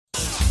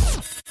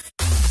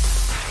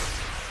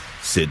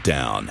Sit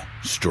down,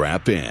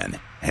 strap in,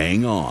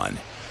 hang on.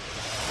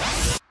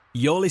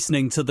 You're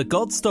listening to the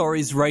God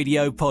Stories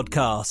Radio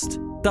podcast.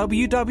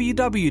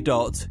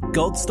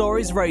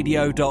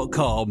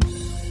 www.godstoriesradio.com.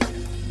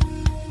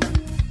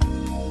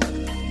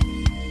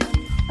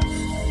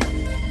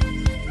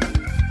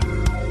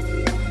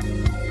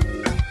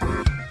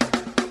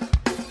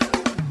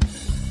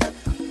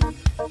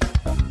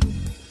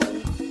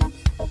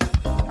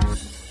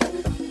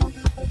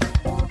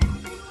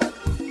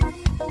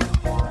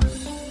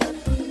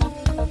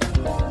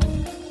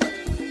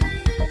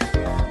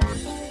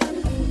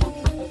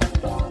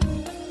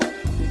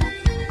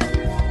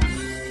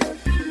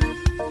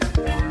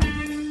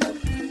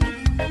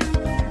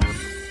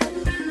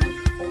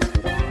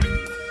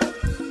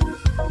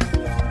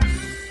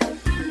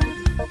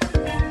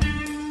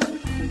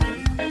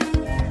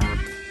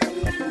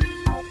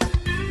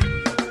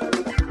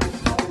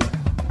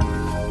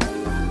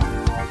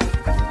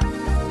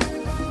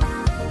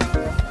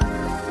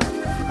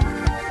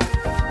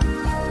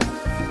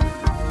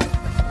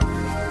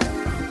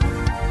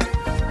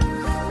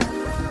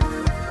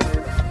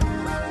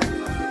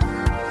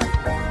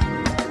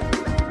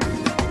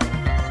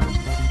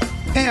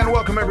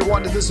 Welcome,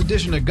 everyone, to this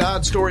edition of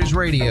God Stories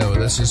Radio.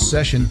 This is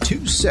session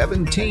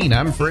 217.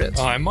 I'm Fritz.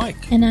 I'm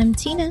Mike. And I'm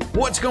Tina.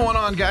 What's going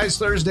on, guys?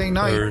 Thursday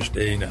night.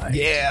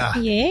 Yeah.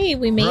 Yay,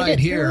 we made right it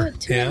here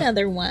to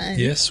another one.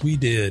 Yes, we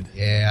did.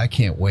 Yeah, I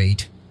can't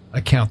wait. I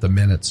count the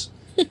minutes.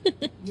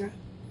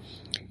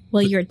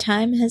 Well, your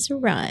time has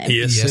arrived.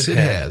 Yes, it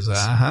has.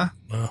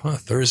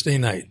 Thursday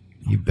night.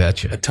 You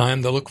betcha. A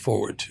time to look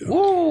forward to.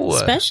 Woo.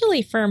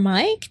 Especially for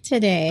Mike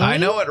today. I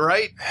know it,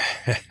 right?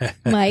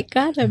 Mike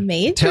got a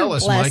major Tell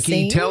us,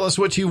 blessing. Mikey. Tell us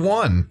what you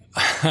won.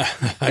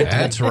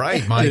 That's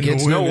right, Mike.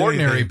 It's no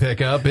ordinary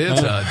pickup. It's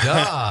a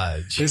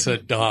Dodge. It's a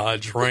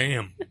Dodge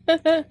Ram.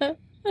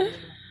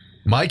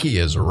 Mikey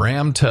is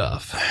Ram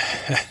tough.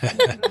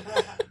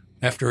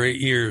 After 8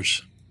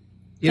 years.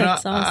 You know,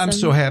 That's awesome. I'm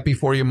so happy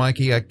for you,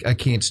 Mikey. I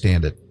can't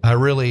stand it. I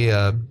really,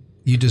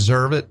 you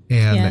deserve it.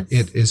 And Yes.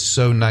 it is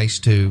so nice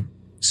to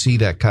see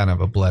that kind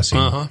of a blessing.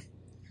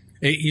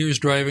 8 years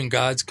driving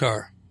God's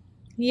car.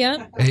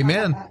 Yep.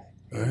 Amen. All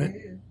right.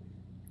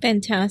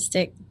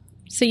 Fantastic.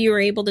 So you were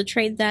able to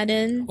trade that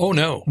in? Oh,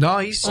 no. No,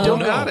 he's still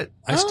no. got it.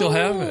 I still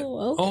have it.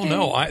 Okay. Oh,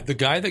 no. The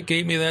guy that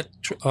gave me that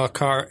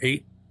car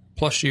 8+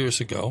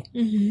 years ago,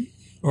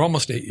 or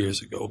almost 8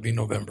 years ago, it'll be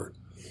November,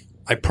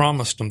 I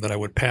promised him that I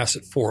would pass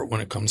it for it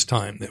when it comes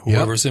time, that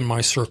whoever's in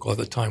my circle at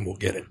the time will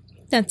get it.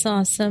 That's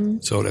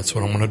awesome. So that's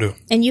what I'm going to do.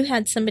 And you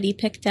had somebody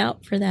picked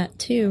out for that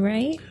too,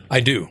 right? I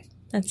do.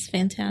 That's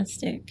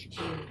fantastic.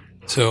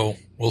 So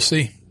we'll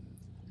see.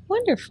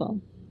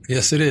 Wonderful.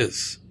 Yes, it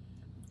is.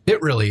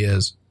 It really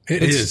is.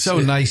 It's so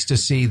It- nice to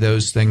see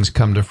those things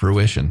come to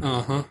fruition.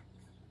 Uh-huh.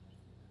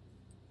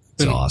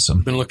 It's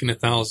awesome. Been looking at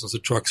thousands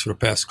of trucks for the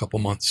past couple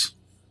months.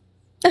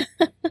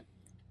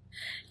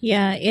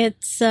 Yeah,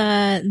 it's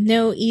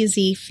no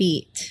easy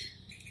feat.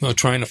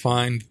 Trying to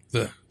find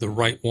the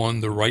right one,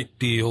 the right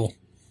deal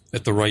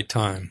at the right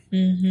time.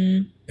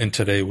 Mm-hmm. And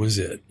today was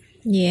it.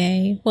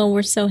 Yay. Well,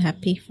 we're so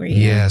happy for you.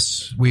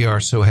 Yes, we are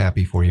so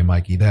happy for you,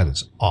 Mikey. That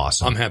is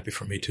awesome. I'm happy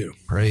for me, too.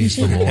 Praise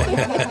the Lord.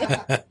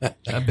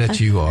 I bet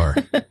you are.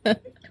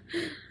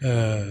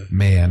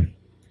 Man,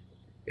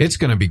 it's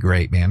going to be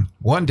great, man.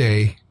 One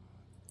day,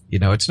 you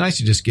know, it's nice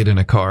to just get in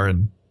a car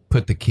and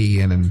put the key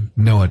in and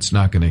know it's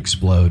not going to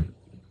explode.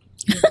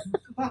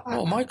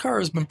 Well, my car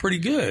has been pretty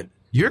good.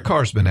 Your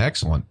car's been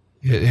excellent.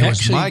 It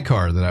was my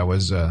car that I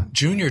was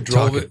Junior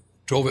drove it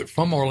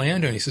from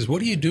Orlando, and he says,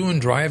 "What are you doing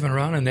driving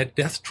around in that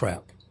death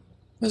trap?"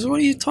 I said,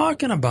 "What are you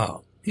talking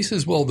about?" He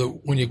says, "Well,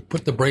 when you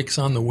put the brakes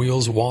on, the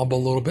wheels wobble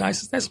a little bit." I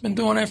said, "That's been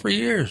doing that for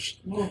years."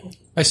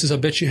 I says, "I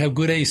bet you have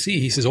good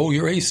AC." He says, "Oh,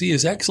 your AC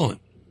is excellent."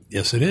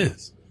 Yes, it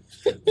is.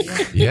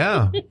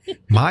 Yeah,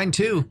 mine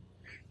too.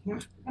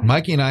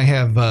 Mikey and I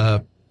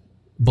have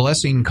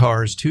blessing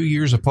cars 2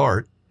 years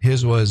apart.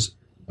 His was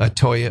a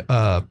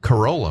Toyota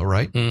Corolla,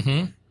 right?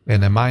 Mm-hmm.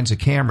 And then mine's a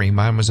Camry.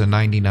 Mine was a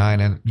 99,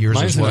 and yours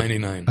Mine's is a what?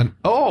 99.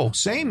 Oh,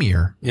 same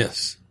year.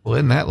 Yes. Well,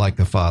 isn't that like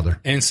the father?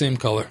 And same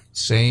color.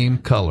 Same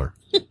color.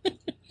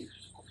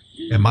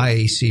 And my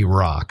AC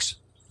rocks.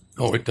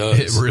 Oh, it does.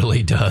 It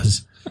really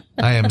does.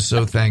 I am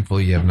so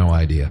thankful you have no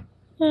idea.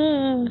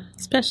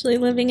 Especially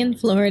living in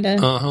Florida.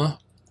 Uh-huh.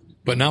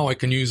 But now I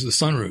can use the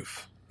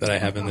sunroof that I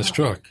have in this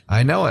truck.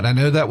 I know it. I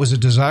know that was a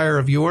desire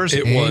of yours,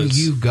 It and was.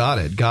 you got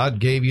it. God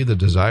gave you the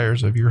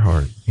desires of your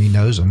heart. He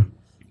knows them.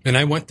 And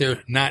I went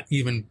there not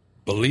even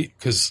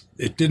because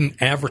it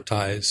didn't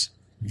advertise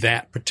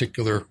that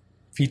particular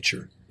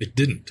feature. It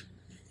didn't.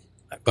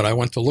 But I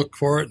went to look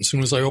for it, and as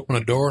soon as I opened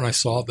a door and I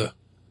saw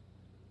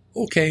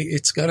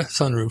it's got a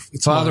sunroof.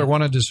 It's Father mine.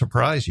 wanted to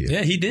surprise you.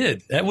 Yeah, he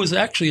did. That was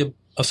actually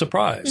a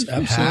surprise.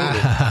 Absolutely.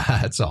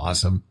 That's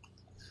awesome.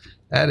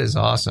 That is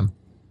awesome.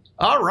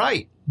 All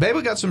right. Babe,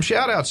 we got some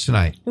shout-outs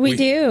tonight. We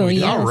do,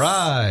 yes. All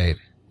right.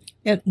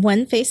 At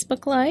one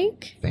Facebook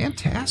like.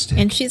 Fantastic.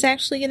 And she's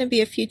actually going to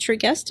be a future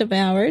guest of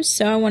ours.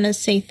 So I want to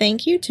say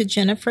thank you to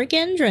Jennifer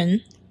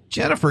Gendron.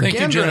 Jennifer Thank you,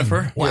 Gendron.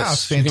 Jennifer. Wow, Yes,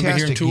 it's she's gonna be fantastic.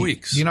 here in 2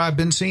 weeks. You know, I've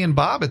been seeing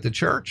Bob at the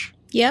church.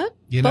 Yep.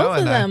 You know, Both of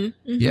and them.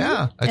 Mhm.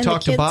 Yeah, I And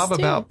talked the to Bob kids,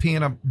 too. about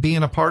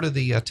being a part of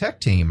the tech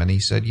team, and he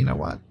said, "You know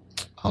what?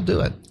 I'll do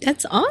it."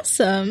 That's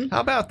awesome.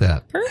 How about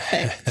that?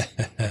 Perfect.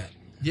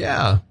 Yeah,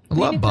 I Way to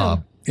love go.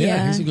 Bob.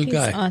 Yeah, he's a good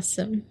guy.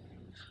 Awesome.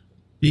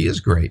 He is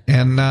great.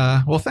 And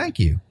well, thank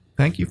you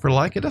for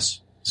liking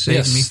us, saving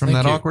Yes, me from thank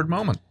that you. awkward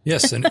moment.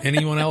 Yes, and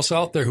anyone else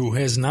out there who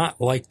has not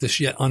liked us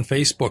yet on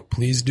Facebook,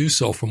 please do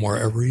so from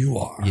wherever you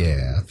are.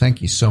 Yeah,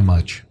 thank you so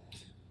much.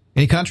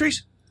 Any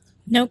countries?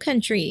 No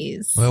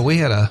countries. Well, we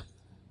had a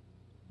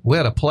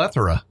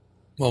plethora.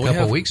 Well,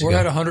 Couple weeks we're ago.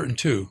 at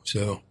 102,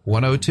 so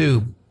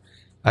 102.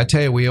 I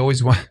tell you,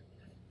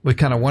 we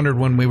kind of wondered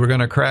when we were going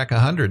to crack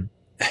 100.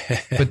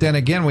 But then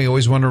again, we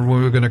always wondered when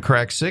we were going to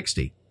crack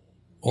 60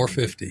 or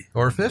 50.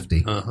 or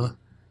 50. Uh-huh.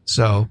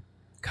 So,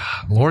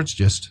 God, Lord's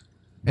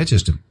it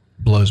just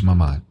blows my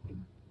mind.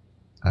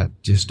 It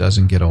just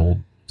doesn't get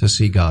old to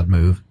see God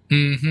move.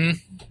 Mm-hmm.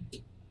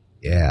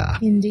 Yeah.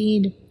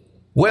 Indeed.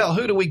 Well,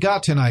 who do we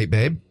got tonight,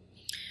 babe?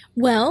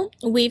 Well,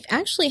 we've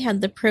actually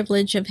had the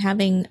privilege of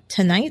having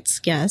tonight's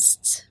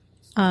guests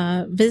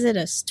visit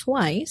us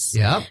twice.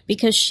 Yeah.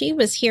 Because she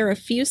was here a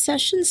few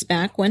sessions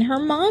back when her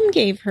mom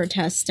gave her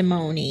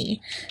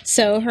testimony.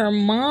 So her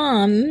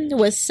mom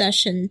was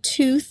session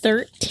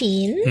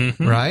 213.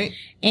 Mm-hmm. Right.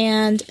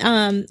 And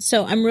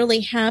so I'm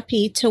really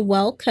happy to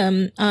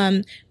welcome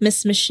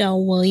Miss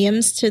Michelle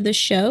Williams to the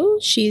show.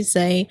 She's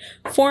a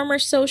former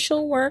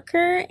social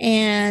worker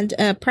and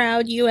a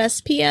proud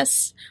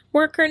USPS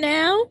worker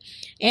now.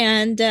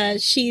 And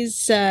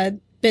she's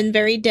been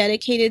very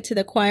dedicated to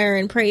the choir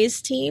and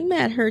praise team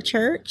at her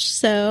church.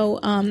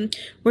 So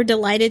we're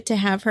delighted to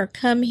have her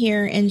come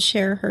here and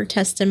share her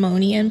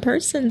testimony in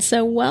person.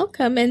 So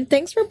welcome, and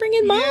thanks for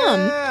bringing Mom.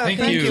 Yeah, Thank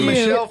thank you, you.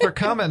 Michelle, for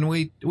coming.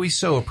 We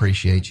so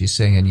appreciate you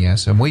saying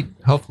yes, and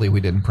hopefully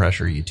we didn't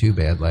pressure you too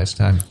bad last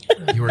time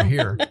you were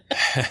here.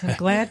 I'm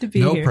glad to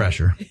be No here.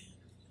 pressure.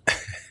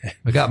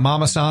 We got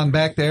Mama San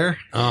back there.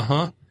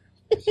 Uh-huh.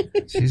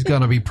 She's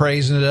going to be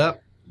praising it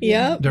up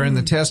Yep. during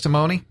the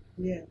testimony.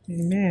 Yeah.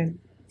 Amen.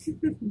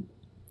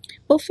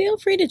 Well, feel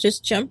free to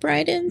just jump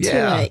right into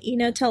Yeah.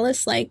 it. Tell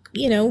us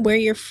where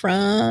you're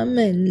from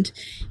and,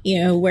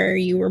 where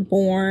you were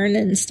born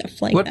and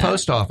stuff like What that.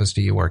 post office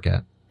do you work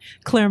at?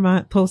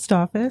 Claremont Post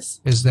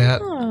Office, Is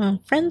that Oh,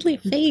 friendly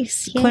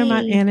face. Yay.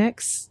 Claremont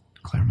Annex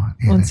Claremont?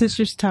 on Annex?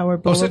 Citrus Tower Oh,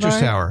 Boulevard. Citrus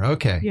Tower.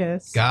 Okay.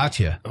 Yes.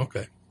 Gotcha.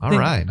 Okay. All They-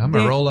 right. I'm going to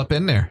they- roll up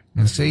in there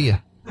and see you.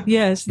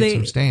 Yes. Get They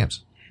some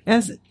stamps.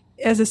 as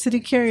a city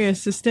carrier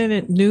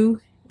assistant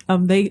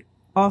they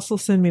also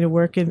send me to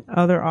work in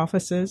other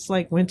offices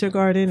like Winter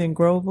Garden and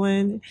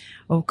Groveland,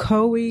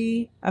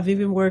 Ocoee. I've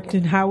even worked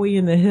in Howey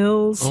in the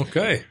Hills.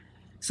 Okay.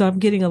 So I'm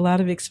getting a lot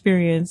of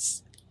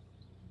experience.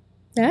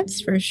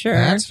 That's for sure.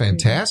 That's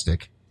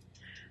fantastic.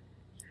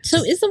 So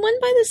is the one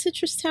by the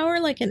Citrus Tower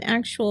like an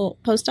actual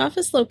post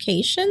office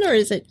location, or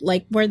is it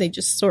like where they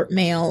just sort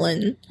mail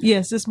and...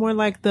 Yes, it's more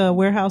like the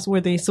warehouse where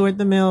they sort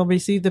the mail,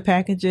 receive the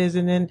packages,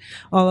 and then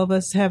all of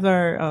us have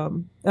our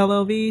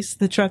LLVs,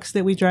 the trucks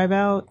that we drive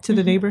out to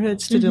the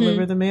neighborhoods to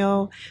deliver the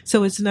mail.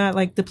 So it's not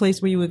like the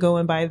place where you would go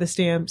and buy the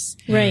stamps.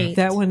 Right.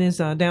 That one is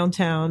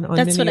downtown on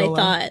That's what I Mineola.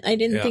 thought. I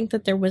didn't Yeah. think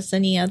that there was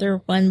any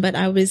other one, but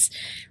I was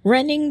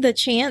running the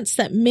chance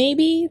that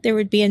maybe there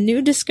would be a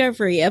new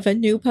discovery of a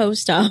new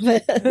post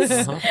office.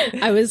 Uh-huh.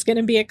 I was going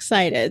to be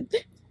excited.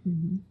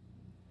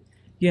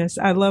 Yes,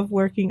 I love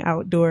working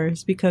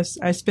outdoors because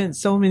I spent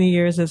so many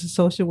years as a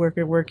social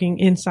worker working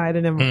inside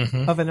of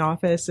an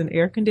office and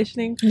air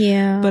conditioning.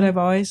 Yeah. But I've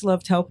always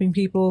loved helping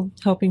people,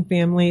 helping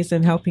families,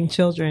 and helping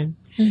children.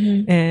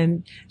 Mhm.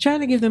 And trying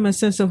to give them a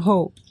sense of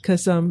hope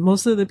because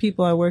most of the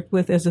people I worked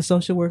with as a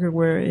social worker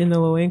were in the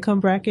low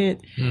income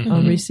bracket,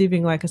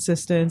 receiving like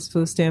assistance,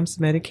 food stamps,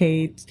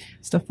 Medicaid,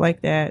 stuff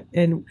like that.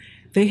 And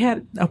they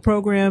had a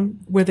program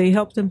where they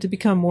helped them to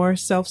become more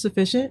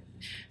self-sufficient.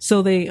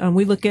 So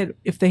we look at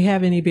if they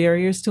have any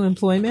barriers to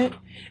employment,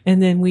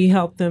 and then we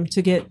help them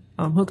to get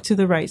hooked to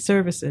the right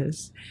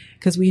services.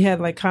 Because we had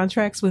like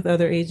contracts with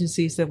other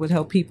agencies that would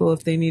help people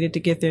if they needed to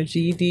get their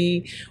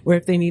GED or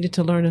if they needed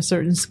to learn a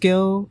certain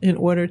skill in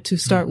order to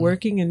start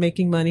working and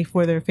making money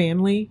for their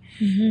family.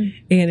 And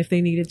if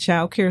they needed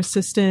childcare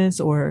assistance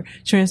or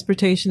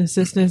transportation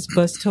assistance,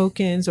 bus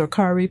tokens or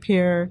car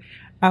repair,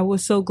 I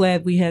was so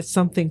glad we had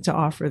something to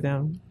offer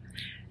them.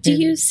 Do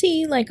you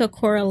see like a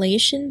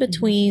correlation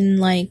between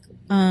like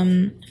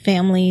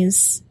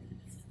families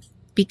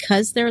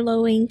because they're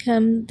low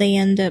income, they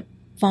end up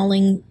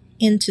falling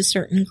into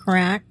certain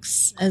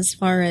cracks as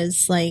far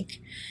as like,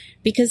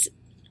 because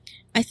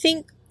I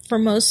think for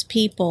most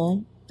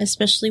people,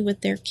 especially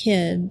with their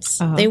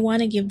kids, they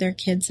want to give their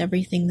kids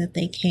everything that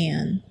they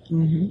can,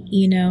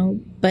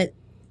 but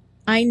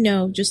I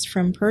know just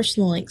from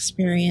personal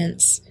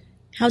experience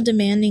how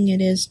demanding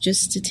it is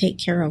just to take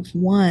care of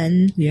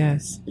one.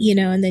 Yes.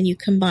 And then you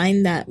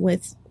combine that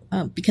with,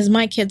 because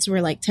my kids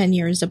were like 10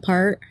 years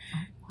apart,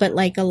 But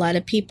like a lot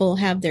of people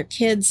have their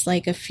kids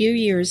like a few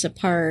years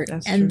apart,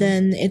 That's and true.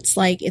 then it's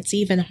like it's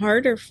even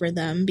harder for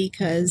them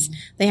because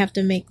they have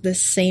to make the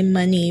same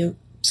money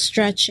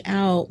stretch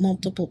out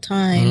multiple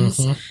times.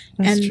 Mhm.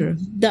 That's and true.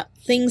 the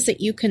things that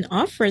you can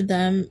offer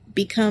them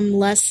become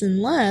less and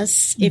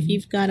less if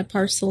you've got to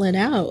parcel it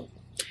out.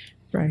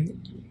 Right.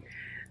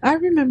 I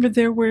remember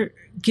there were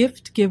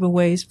gift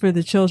giveaways for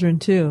the children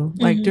too,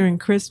 like during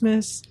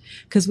Christmas,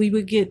 because we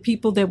would get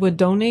people that would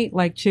donate,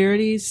 like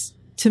charities,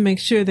 to make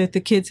sure that the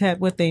kids had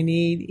what they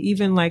need.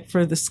 Even like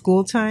for the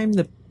school time,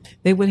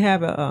 they would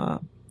have a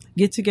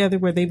get together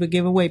where they would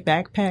give away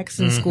backpacks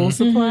and school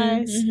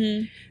supplies.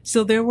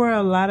 So there were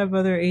a lot of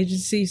other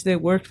agencies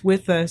that worked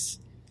with us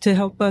to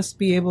help us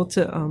be able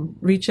to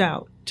reach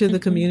out to the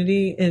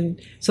community,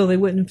 and so they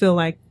wouldn't feel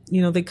like,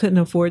 you know, they couldn't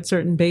afford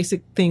certain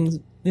basic things,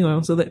 you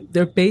know, so that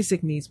their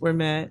basic needs were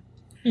met.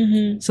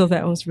 So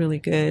that was really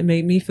good. It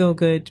made me feel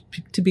good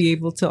to be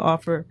able to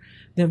offer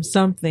them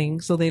something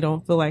so they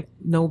don't feel like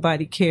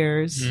nobody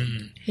cares.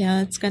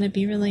 Yeah, it's going to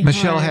be really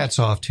Michelle, hard. hats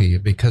off to you,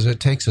 because it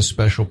takes a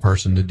special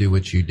person to do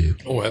what you do,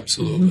 Oh,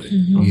 absolutely.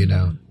 you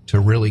know, to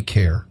really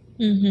care.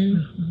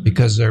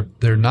 Because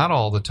they're not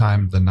all the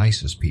time the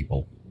nicest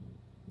people,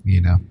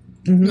 you know.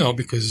 No,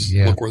 because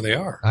Yeah. look where they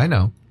are. I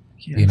know.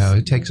 You know,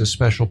 it takes a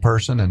special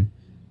person, and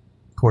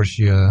of course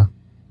you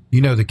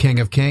know the King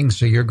of Kings,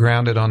 so you're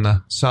grounded on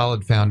the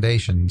solid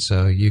foundation,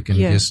 so you can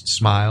Yes. just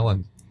smile,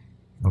 and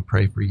we'll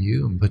pray for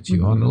you and put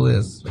you on the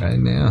list right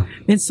now.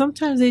 And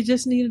sometimes they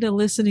just needed a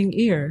listening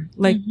ear.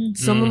 Like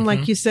someone,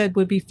 like you said,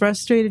 would be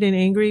frustrated and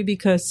angry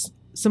because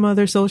some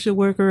other social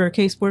worker or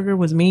caseworker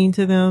was mean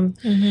to them,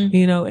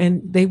 you know,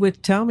 and they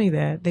would tell me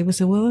that. They would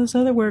say, well, this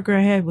other worker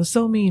I had was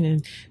so mean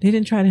and they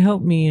didn't try to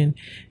help me. And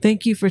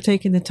thank you for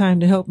taking the time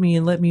to help me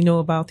and let me know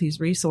about these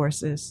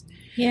resources.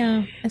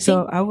 Yeah.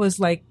 So I was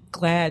like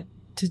glad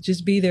to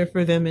just be there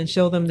for them and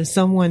show them that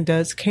someone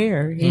does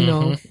care, you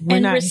know. We're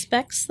and not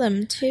respects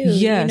them too.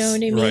 Yes. You know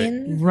what I Right.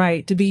 mean?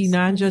 right to be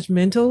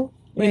non-judgmental,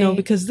 you know, Right.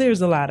 because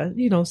there's a lot of,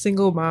 you know,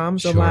 single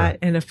moms, a Sure. lot,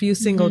 and a few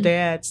single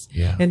dads.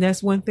 Yeah. And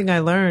that's one thing I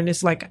learned.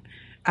 It's like,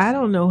 I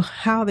don't know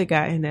how they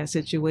got in that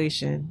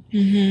situation.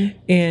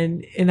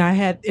 And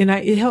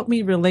it helped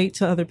me relate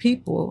to other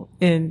people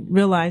and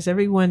realize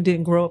everyone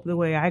didn't grow up the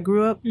way I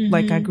grew up.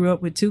 Like I grew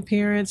up with two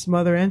parents,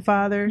 mother and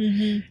father,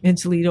 in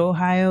Toledo,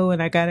 Ohio. And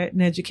I got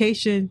an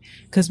education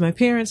because my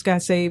parents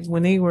got saved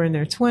when they were in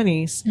their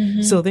 20s.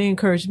 So they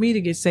encouraged me to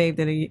get saved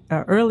at an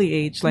early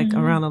age, like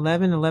around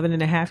 11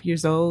 and a half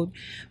years old.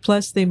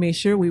 Plus they made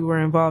sure we were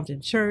involved in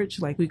church.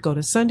 Like we'd go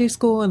to Sunday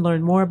school and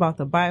learn more about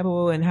the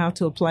Bible and how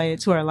to apply it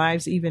to our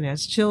lives even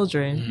as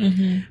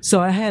children.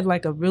 So I had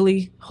like a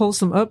really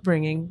wholesome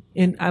upbringing,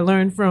 and I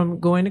learned from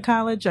going to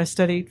college. I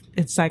studied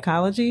in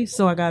psychology,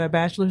 so I got a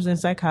bachelor's in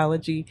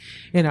psychology,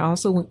 and I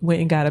also went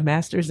and got a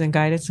master's in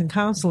guidance and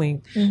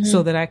counseling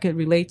so that I could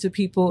relate to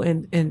people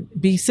and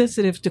be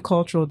sensitive to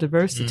cultural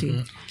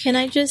diversity. Can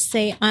I just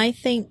say, I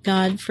thank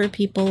God for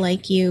people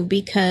like you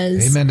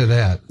because Amen to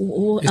that.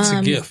 It's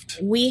a gift.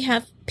 we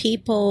have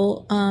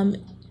people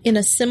in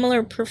a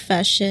similar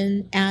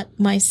profession at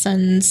my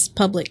son's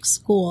public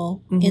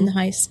school in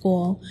high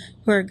school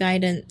who are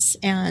guidance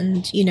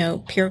and, you know,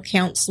 peer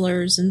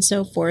counselors and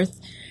so forth.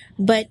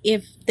 But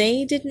if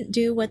they didn't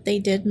do what they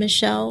did,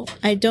 Michelle,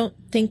 I don't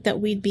think that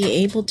we'd be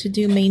able to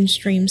do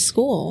mainstream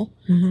school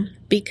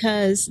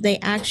because they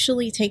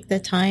actually take the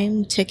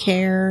time to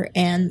care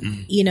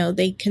and, you know,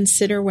 they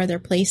consider where they're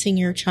placing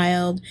your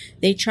child.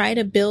 They try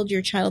to build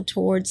your child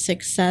towards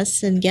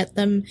success and get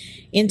them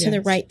into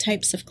the right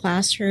types of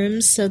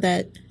classrooms so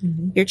that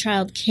your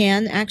child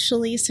can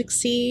actually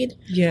succeed.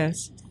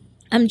 Yes.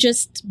 I'm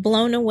just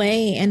blown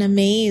away and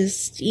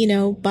amazed, you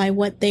know, by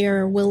what they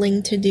are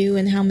willing to do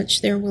and how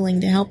much they're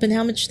willing to help and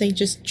how much they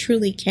just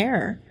truly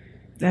care.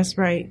 That's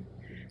right.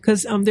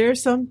 Because there are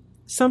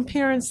some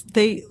parents,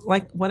 they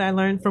like what I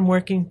learned from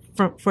working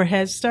for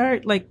Head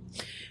Start. Like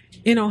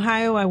in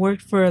Ohio, I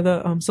worked for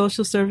the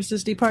social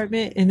services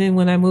department. And then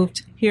when I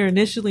moved here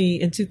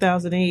initially in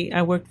 2008,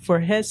 I worked for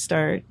Head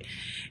Start.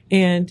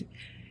 And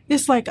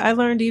it's like I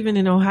learned even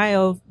in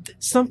Ohio,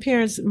 some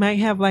parents might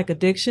have like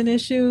addiction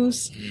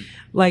issues,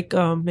 like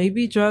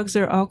maybe drugs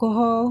or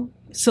alcohol.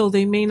 So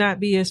they may not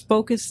be as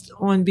focused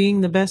on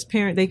being the best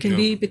parent they can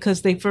be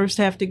because they first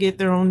have to get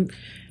their own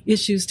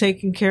issues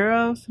taken care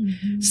of.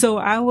 So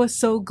I was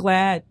so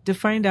glad to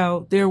find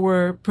out there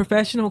were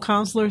professional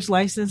counselors,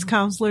 licensed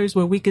counselors,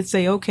 where we could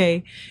say,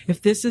 okay,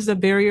 if this is a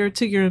barrier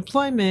to your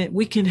employment,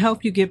 we can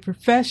help you get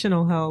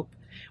professional help.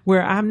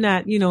 Where I'm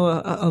not, you know,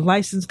 a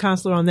licensed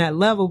counselor on that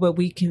level, but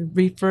we can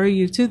refer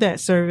you to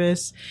that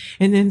service.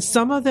 And then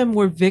some of them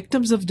were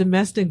victims of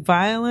domestic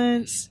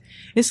violence.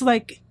 It's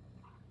like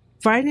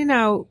finding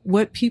out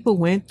what people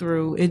went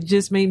through. It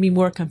just made me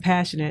more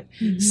compassionate.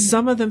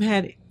 Some of them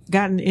had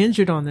gotten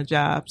injured on the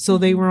job, so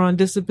they were on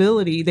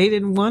disability. They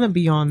didn't want to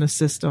be on the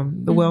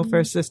system, the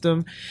welfare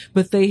system,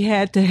 but they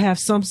had to have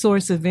some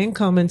source of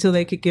income until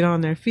they could get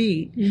on their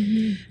feet.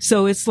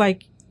 So it's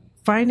like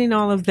finding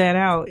all of that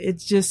out.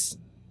 It's just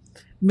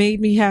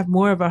made me have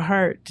more of a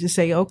heart to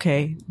say,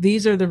 okay,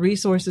 these are the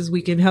resources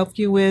we can help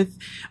you with.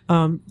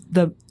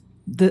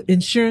 The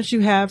insurance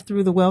you have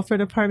through the welfare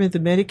department, the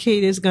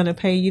Medicaid is going to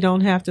pay. You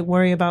don't have to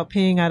worry about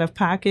paying out of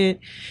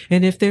pocket.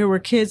 And if there were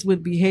kids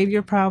with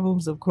behavior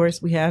problems, of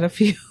course, we had a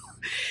few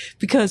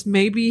because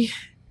maybe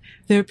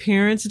their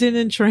parents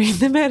didn't train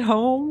them at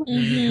home,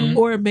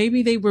 or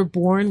maybe they were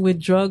born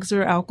with drugs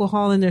or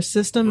alcohol in their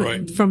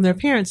system from their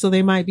parents, so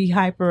they might be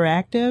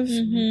hyperactive.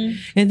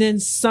 And then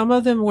some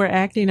of them were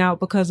acting out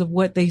because of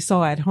what they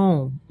saw at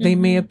home. They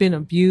may have been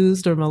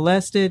abused or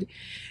molested.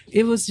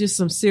 It was just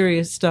some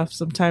serious stuff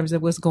sometimes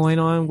that was going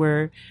on,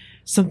 where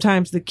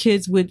sometimes the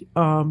kids would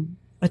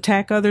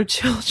attack other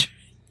children.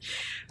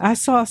 I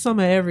saw some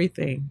of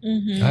everything.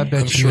 I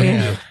bet you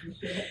have.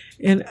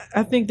 And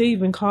I think they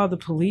even called the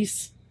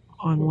police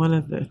on one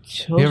of the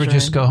children. You ever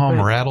just go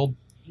home rattled?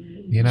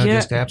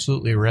 Just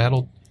absolutely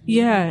rattled?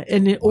 Yeah,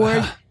 and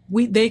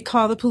they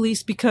call the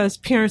police because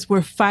parents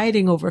were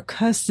fighting over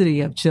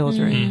custody of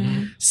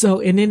children.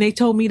 So, and then they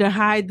told me to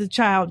hide the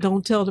child.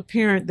 Don't tell the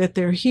parent that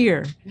they're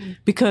here,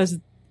 because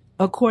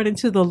according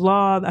to the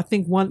law, I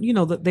think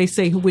they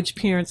say which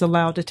parent's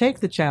allowed to take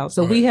the child.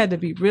 So we had to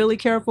be really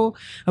careful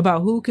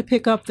about who could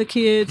pick up the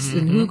kids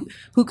and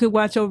who could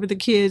watch over the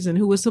kids and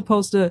who was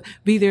supposed to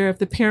be there if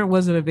the parent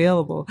wasn't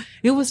available.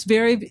 It was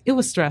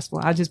stressful.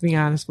 I'll just be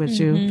honest with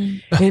you.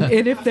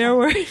 And if there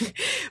were,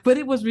 but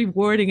it was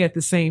rewarding at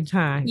the same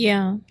time.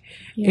 Yeah.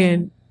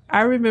 And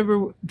I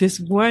remember this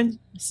one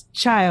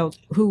child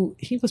who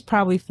he was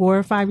probably 4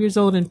 or 5 years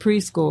old in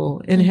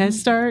preschool in Head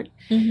Start.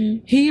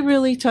 He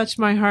really touched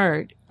my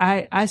heart.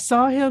 I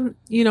saw him,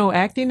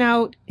 acting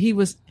out. He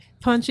was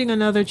punching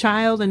another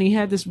child and he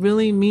had this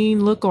really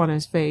mean look on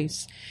his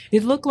face.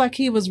 It looked like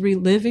he was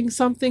reliving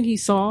something he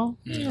saw.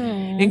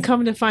 And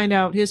come to find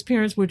out, his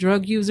parents were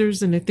drug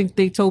users, and I think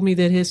they told me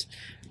that his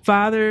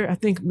father,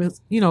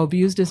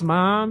 abused his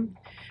mom.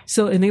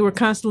 So, and they were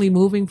constantly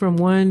moving from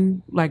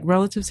one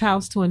relative's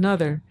house to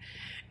another.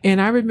 And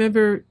I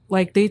remember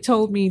they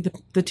told me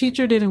the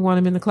teacher didn't want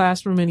him in the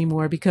classroom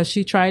anymore because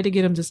she tried to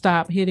get him to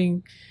stop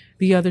hitting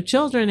the other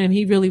children, and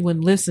he really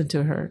wouldn't listen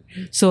to her.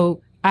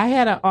 So I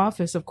had an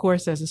office, of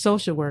course, as a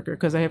social worker,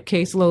 because I have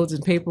caseloads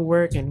and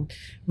paperwork, and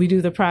we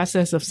do the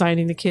process of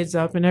signing the kids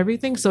up and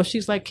everything. So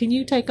she's like, can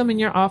you take them in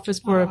your office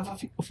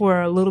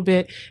for a little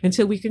bit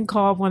until we can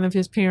call one of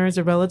his parents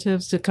or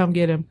relatives to come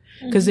get him?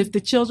 Because if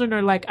the children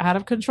are out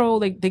of control,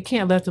 they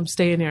can't let them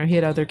stay in there and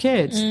hit other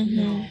kids.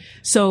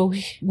 So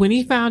when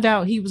he found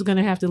out he was going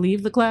to have to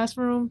leave the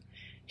classroom,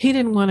 he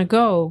didn't want to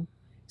go.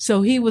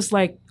 So he was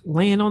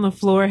laying on the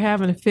floor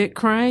having a fit,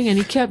 crying, and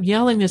he kept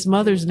yelling his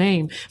mother's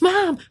name,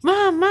 Mom,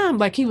 Mom, Mom,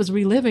 like he was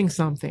reliving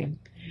something.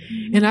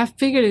 And I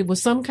figured it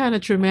was some kind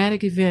of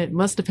traumatic event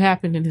must have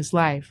happened in his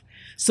life.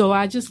 So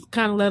I just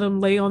kind of let him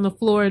lay on the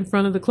floor in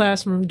front of the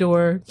classroom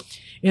door,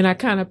 and I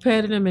kind of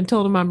petted him and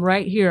told him, I'm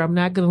right here. I'm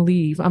not going to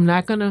leave. I'm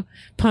not going to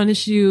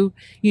punish you.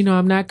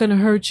 I'm not going to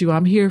hurt you.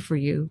 I'm here for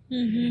you.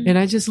 And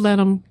I just let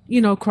him,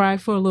 cry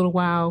for a little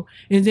while.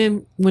 And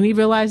then when he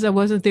realized I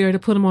wasn't there to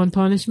put him on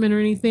punishment or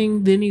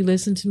anything, then he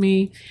listened to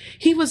me.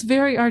 He was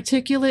very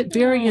articulate,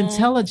 very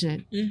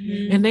intelligent.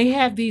 And they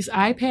had these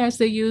iPads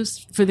they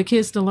used for the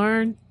kids to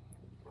learn.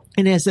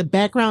 And as a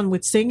background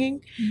with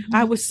singing,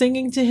 I was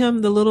singing to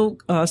him the little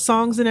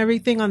songs and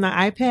everything on the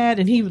iPad,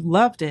 and he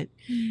loved it.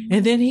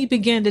 And then he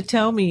began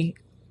to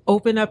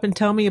open up and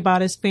tell me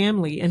about his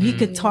family, and he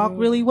could talk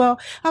really well.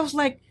 I was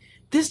like,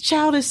 this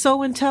child is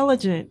so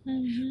intelligent.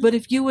 But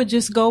if you would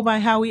just go by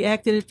how he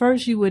acted at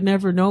first, you would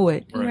never know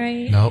it.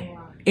 Right. Nope.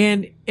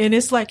 And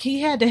it's like he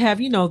had to have,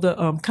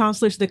 the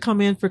counselors that come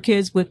in for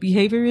kids with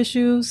behavior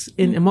issues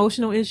and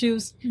emotional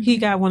issues. He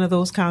got one of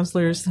those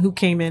counselors who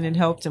came in and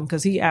helped him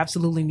because he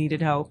absolutely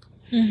needed help,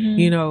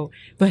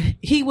 but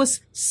he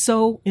was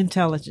so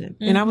intelligent.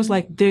 And I was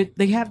like,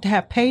 they have to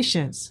have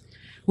patience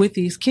with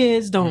these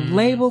kids. Don't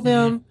label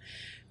them,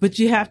 but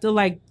you have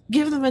to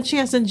give them a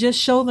chance and just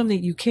show them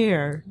that you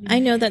care. I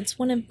know that's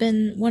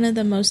been one of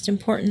the most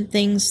important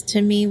things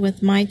to me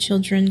with my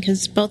children,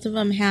 because both of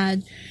them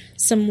had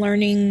some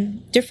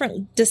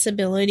different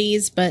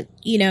disabilities, but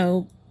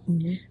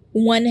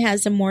one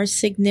has a more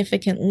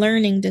significant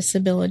learning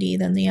disability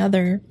than the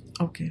other.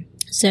 Okay.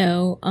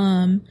 So,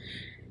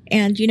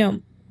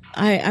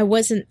 I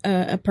wasn't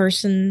a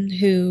person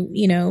who,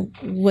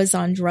 was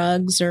on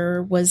drugs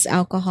or was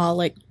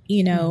alcoholic,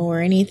 or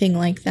anything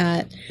like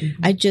that.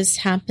 I just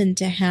happened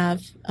to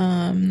have,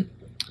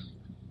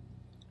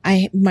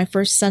 my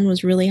first son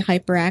was really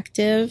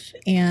hyperactive,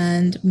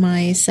 and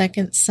my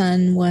second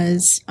son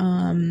was,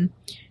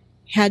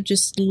 had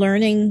just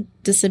learning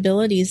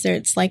disabilities there.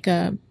 It's like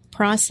a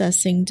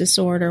processing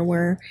disorder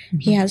where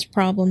he has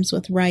problems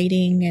with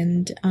writing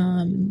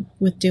and,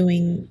 with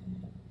doing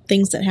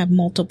things that have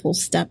multiple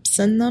steps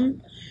in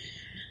them.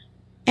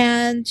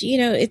 And,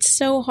 it's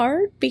so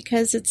hard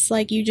because it's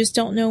like you just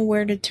don't know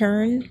where to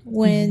turn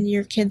when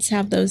your kids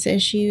have those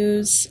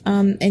issues.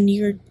 And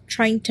you're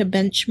trying to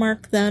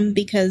benchmark them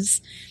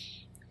because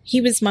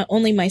he was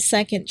only my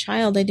second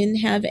child. I didn't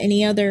have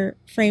any other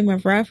frame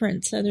of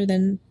reference other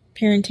than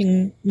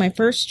parenting my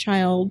first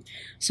child,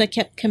 so I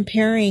kept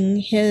comparing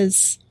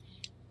his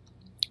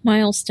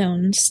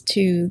milestones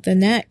to the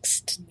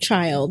next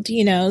child,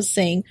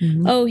 saying,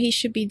 oh, he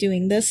should be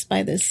doing this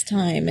by this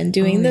time and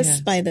doing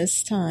this by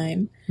this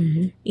time.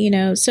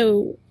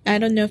 So I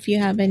don't know if you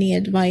have any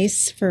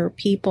advice for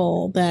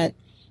people that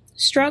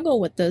struggle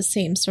with those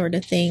same sort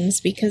of things,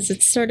 because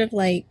it's sort of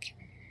like,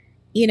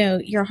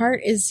 your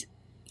heart is,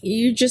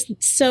 you're just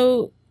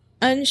so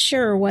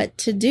unsure what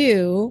to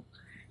do.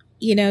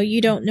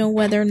 You don't know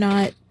whether or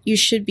not you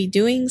should be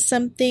doing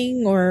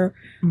something or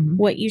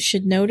what you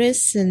should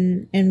notice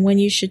and when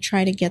you should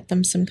try to get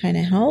them some kind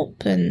of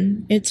help.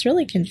 And it's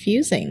really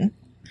confusing.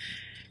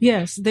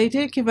 Yes, they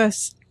did give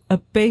us a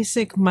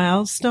basic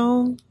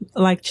milestone,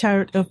 like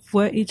chart of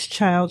what each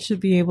child should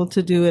be able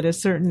to do at a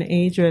certain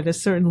age or at a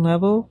certain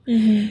level.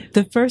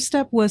 The first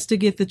step was to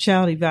get the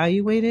child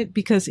evaluated,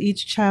 because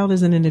each child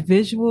is an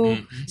individual.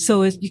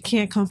 So you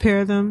can't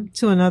compare them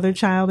to another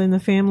child in the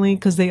family,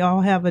 because they all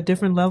have a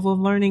different level of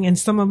learning, and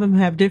some of them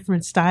have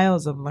different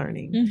styles of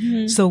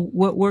learning. So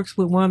what works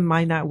with one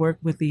might not work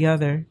with the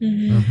other,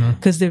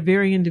 because they're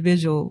very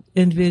individual.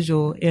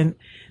 And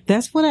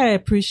that's what I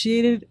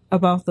appreciated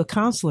about the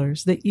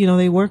counselors, that,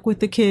 they work with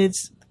the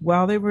kids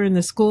while they were in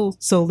the school.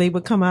 So they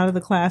would come out of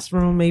the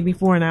classroom maybe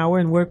for an hour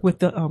and work with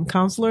the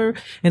counselor,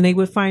 and they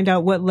would find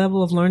out what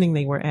level of learning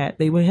they were at.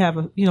 They would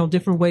have,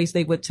 different ways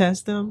they would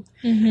test them.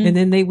 And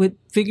then they would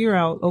figure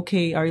out,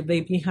 okay, are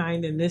they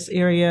behind in this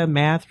area,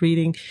 math,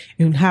 reading,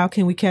 and how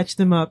can we catch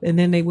them up? And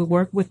then they would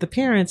work with the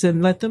parents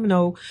and let them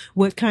know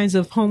what kinds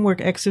of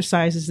homework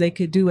exercises they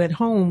could do at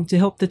home to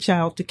help the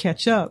child to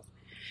catch up.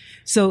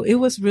 So it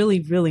was really,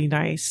 really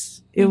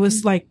nice. It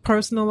was like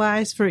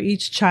personalized for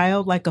each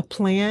child, like a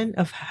plan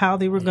of how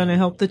they were going to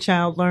help the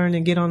child learn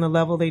and get on the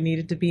level they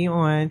needed to be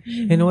on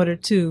in order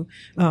to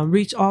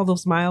reach all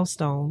those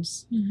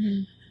milestones.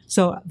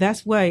 So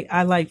that's why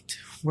I liked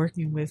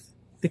working with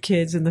the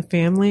kids and the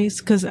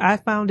families, because I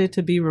found it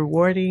to be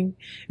rewarding.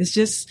 It's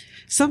just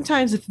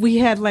sometimes if we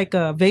had like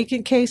a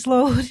vacant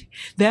caseload,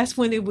 that's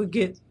when it would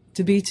get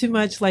to be too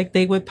much. Like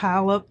they would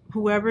pile up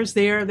whoever's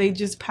there, they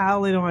just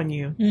pile it on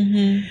you.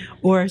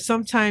 Or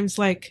sometimes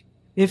like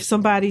if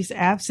somebody's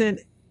absent,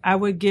 I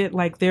would get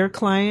like their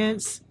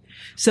clients.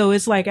 So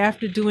it's like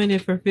after doing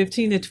it for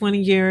 15 to 20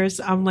 years,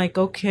 I'm like,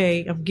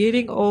 okay, I'm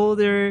getting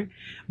older.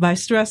 My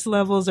stress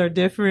levels are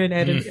different,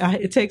 and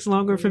it takes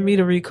longer for me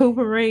to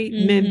recuperate.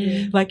 And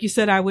then, like you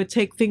said, I would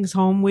take things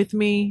home with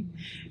me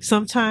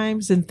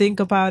sometimes and think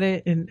about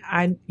it, and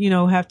I,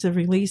 have to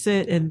release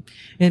it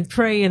and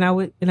pray. And I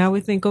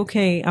would think,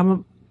 okay,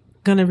 I'm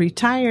going to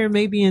retire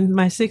maybe in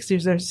my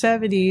 60s or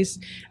 70s.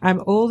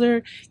 I'm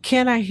older.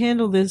 Can I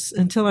handle this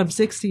until I'm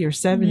 60 or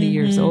 70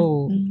 years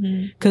old?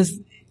 Because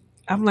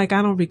I'm like,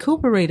 I don't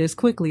recuperate as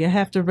quickly. I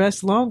have to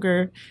rest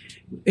longer.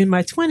 In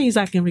my 20s,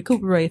 I can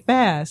recuperate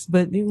fast.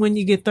 But when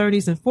you get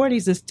 30s and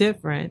 40s, it's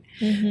different.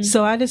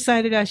 So I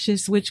decided I should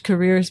switch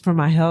careers for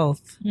my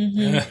health.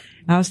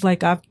 I was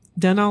like, I've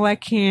done all I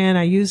can.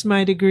 I used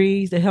my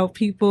degree to help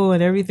people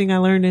and everything I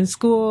learned in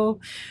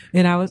school.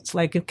 And I was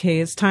like, okay,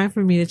 it's time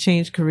for me to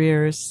change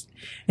careers.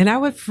 And I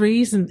would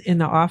freeze in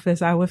the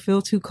office. I would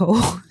feel too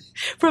cold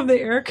from the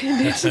air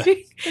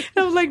conditioning.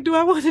 I was like, do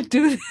I want to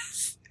do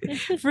this?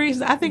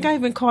 Freeze. I think I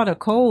even caught a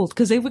cold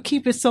because they would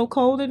keep it so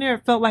cold in there.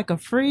 It felt like a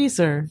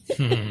freezer.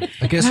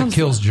 I guess it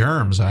kills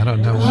germs. I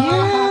don't know.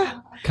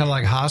 Kind of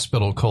like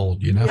hospital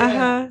cold,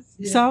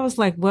 So I was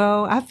like,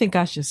 well, I think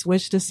I should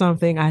switch to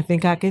something I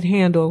think I could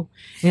handle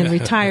and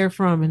retire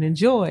from and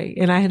enjoy.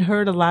 And I had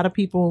heard a lot of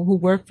people who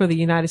work for the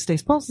United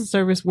States Postal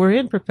Service were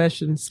in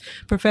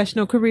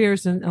professional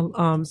careers,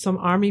 and some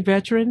Army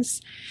veterans.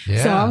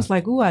 So I was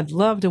like, ooh, I'd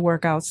love to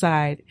work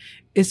outside.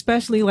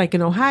 Especially like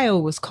in Ohio,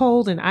 it was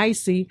cold and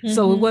icy,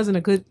 so it wasn't a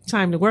good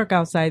time to work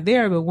outside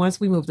there. But once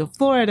we moved to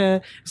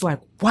Florida, it's like,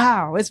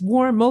 wow, it's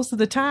warm most of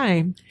the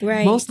time,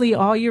 mostly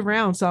all year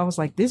round. So I was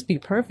like, this be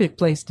perfect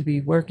place to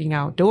be working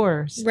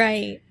outdoors.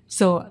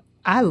 So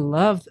I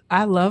love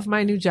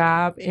my new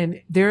job, and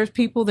there's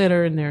people that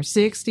are in their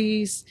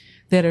 60s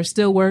that are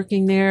still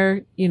working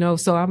there,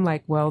 so I'm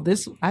like, well,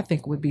 this I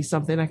think would be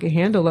something I could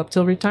handle up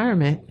till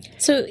retirement.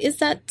 So is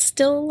that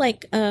still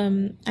like,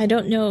 I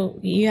don't know,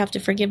 you have to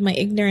forgive my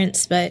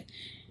ignorance, but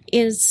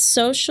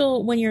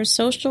when you're a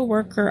social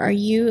worker, are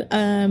you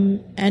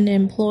an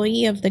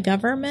employee of the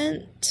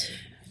government?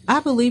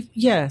 I believe,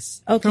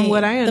 yes. Okay. From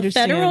what I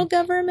understand. The federal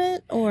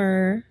government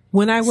or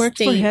when I worked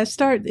state? For Head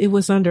Start, it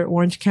was under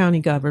Orange County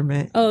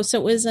government. Oh, so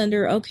it was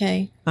under,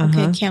 okay,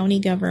 county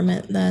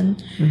government then.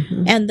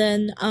 And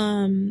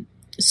then,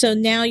 so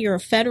now you're a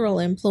federal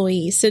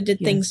employee. So did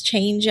things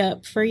change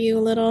up for you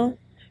a little?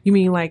 You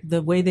mean like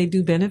the way they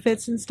do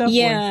benefits and stuff?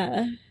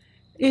 Yeah.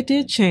 It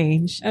did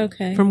change.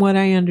 Okay. From what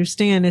I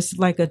understand, it's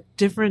like a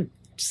different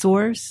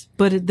source,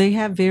 but they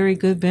have very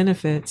good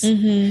benefits.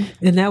 And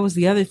that was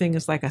the other thing.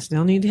 It's like I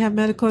still need to have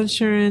medical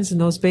insurance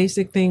and those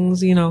basic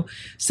things,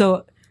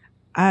 So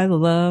I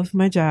love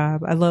my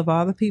job. I love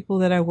all the people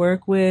that I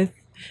work with.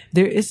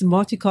 There is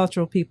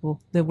multicultural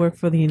people that work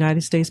for the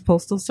United States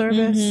Postal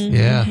Service.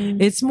 Yeah.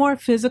 It's more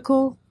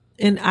physical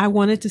and I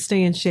wanted to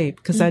stay in shape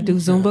because I do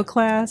Zumba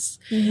class,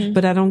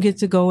 but I don't get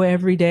to go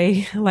every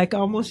day. Like I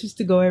almost used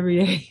to go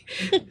every day,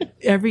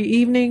 every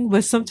evening.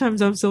 But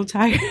sometimes I'm so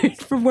tired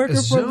from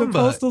working for the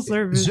Postal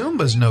Service.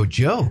 Zumba's no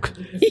joke.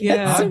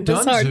 Yeah, I've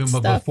done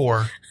Zumba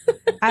before.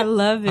 I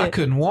love it. I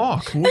couldn't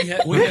walk. We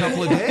had a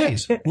couple of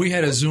days. We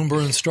had a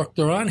Zumba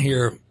instructor on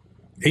here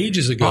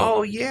ages ago.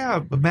 Oh yeah,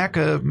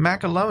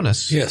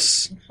 Macalonis.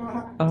 Yes.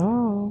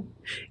 Oh,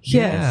 yes.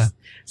 Yeah.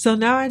 So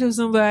now I do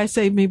Zumba, I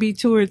say maybe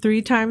 2 or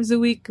 3 times a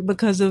week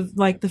because of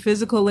like the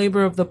physical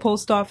labor of the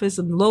post office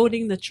and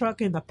loading the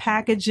truck and the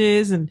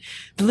packages and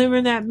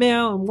delivering that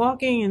mail and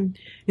walking. And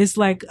it's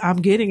like I'm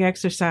getting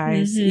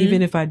exercise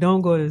even if I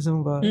don't go to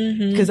Zumba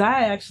because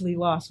I actually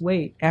lost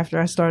weight after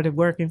I started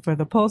working for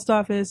the post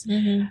office.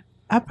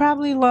 I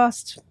probably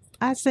lost,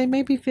 I'd say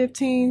maybe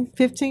 15,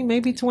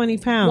 maybe 20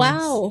 pounds.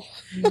 Wow.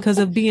 Because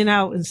of being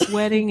out and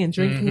sweating and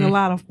drinking a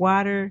lot of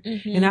water.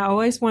 And I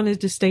always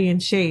wanted to stay in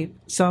shape.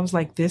 So I was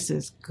like, this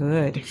is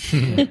good.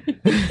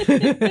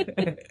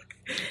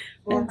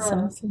 That's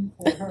awesome.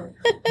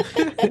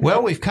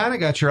 Well, we've kind of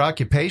got your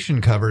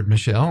occupation covered,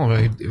 Michelle.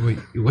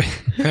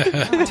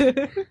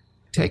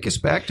 Take us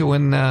back to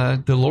when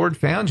the Lord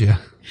found you.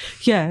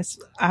 Yes,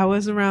 I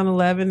was around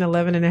 11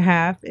 and a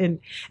half. And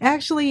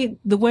actually,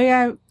 the way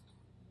I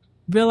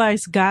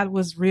realized God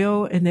was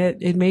real and that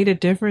it made a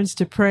difference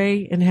to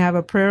pray and have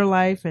a prayer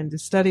life and to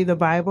study the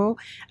Bible,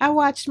 I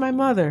watched my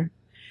mother.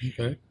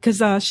 Okay.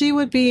 Because she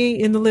would be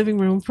in the living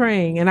room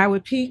praying, and I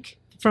would peek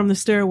from the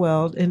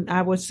stairwell, and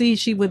I would see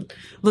she would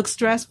look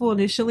stressful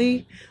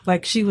initially,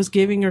 like she was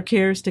giving her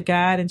cares to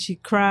God, and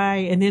she'd cry.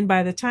 And then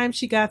by the time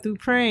she got through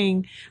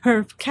praying,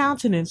 her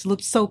countenance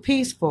looked so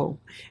peaceful,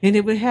 and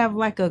it would have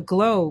like a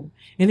glow,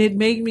 and it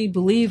made me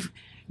believe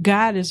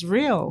God is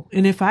real.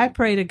 And if I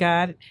pray to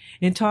God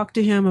and talk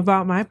to him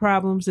about my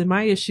problems and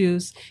my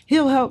issues,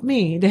 he'll help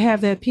me to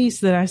have that peace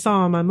that I saw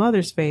on my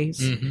mother's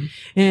face.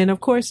 And of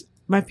course,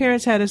 my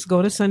parents had us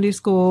go to Sunday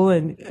school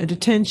and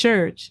attend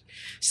church.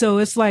 So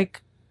it's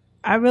like,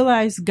 I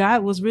realized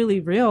God was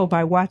really real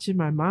by watching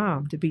my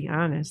mom, to be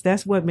honest.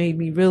 That's what made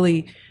me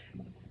really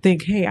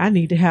think, hey, I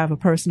need to have a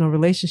personal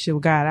relationship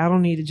with God. I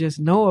don't need to just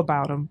know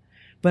about him,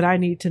 but I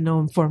need to know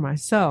him for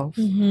myself.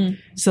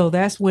 So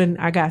that's when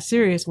I got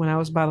serious, when I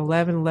was about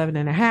 11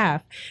 and a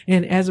half.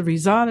 And as a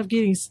result of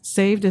getting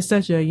saved at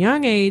such a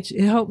young age,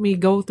 it helped me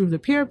go through the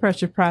peer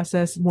pressure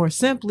process more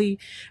simply.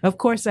 Of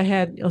course, I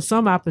had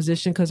some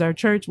opposition because our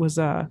church was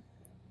a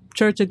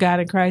Church of God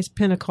in Christ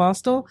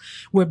Pentecostal,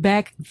 where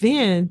back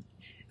then,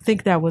 I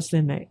think that was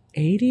in the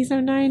 80s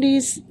or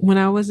 90s when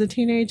I was a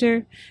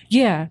teenager.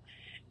 Yeah.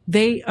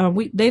 They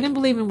didn't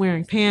believe in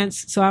wearing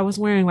pants, so I was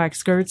wearing like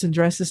skirts and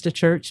dresses to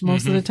church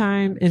most of the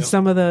time. And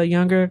some of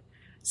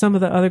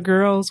the other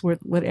girls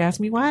would ask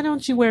me, why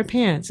don't you wear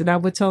pants? And I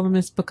would tell them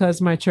it's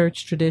because my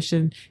church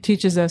tradition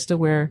teaches us to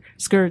wear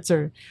skirts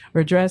or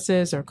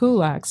dresses or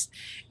culottes.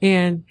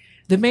 And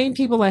the main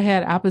people I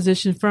had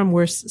opposition from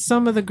were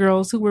some of the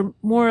girls who were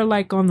more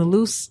like on the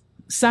loose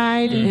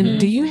side. And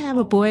do you have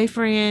a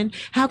boyfriend?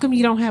 How come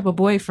you don't have a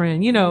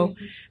boyfriend? You know,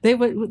 they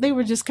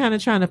were just kind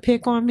of trying to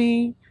pick on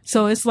me.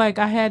 So it's like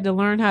I had to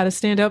learn how to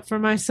stand up for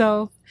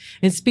myself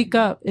and speak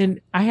up. And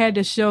I had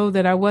to show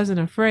that I wasn't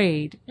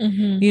afraid,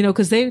 you know,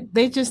 because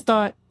they just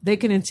thought they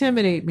could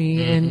intimidate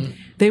me. And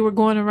they were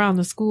going around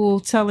the school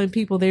telling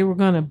people they were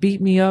going to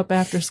beat me up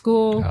after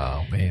school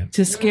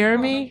to scare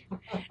me.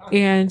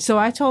 And so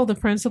I told the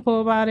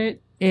principal about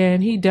it,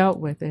 and he dealt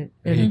with it.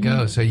 There you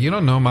go. So you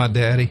don't know my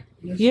daddy.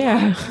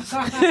 Yeah.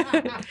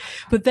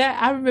 But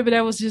I remember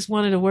that was just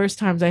one of the worst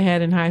times I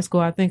had in high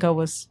school. I think I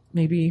was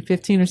maybe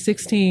 15 or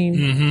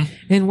 16.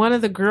 And one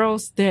of the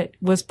girls that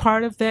was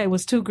part of that, it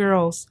was 2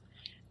 girls.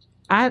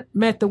 I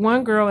met the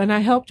one girl and I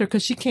helped her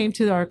because she came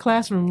to our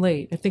classroom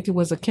late. I think it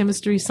was a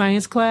chemistry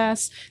science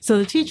class. So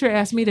the teacher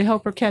asked me to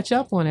help her catch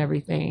up on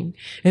everything.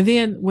 And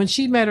then when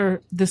she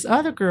met this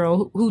other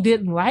girl who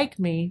didn't like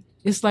me,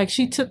 it's like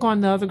she took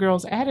on the other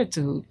girl's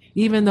attitude,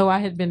 even though I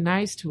had been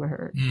nice to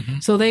her.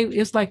 So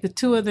it's like the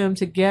 2 of them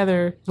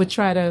together would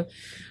try to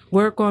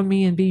work on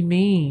me and be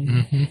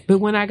mean. But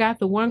when I got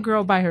the one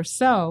girl by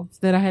herself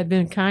that I had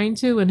been kind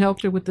to and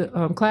helped her with the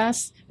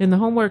class and the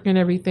homework and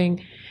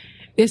everything,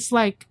 it's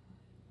like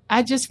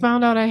I just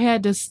found out I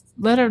had to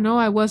let her know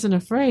I wasn't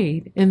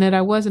afraid and that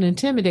I wasn't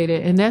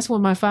intimidated. And that's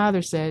what my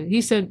father said.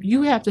 He said,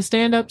 you have to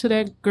stand up to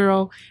that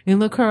girl and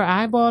look her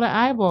eyeball to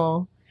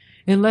eyeball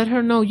and let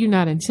her know you're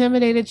not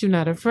intimidated, you're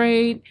not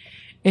afraid,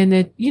 and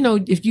that, you know,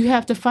 if you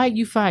have to fight,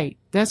 you fight.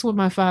 That's what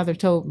my father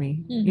told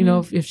me. You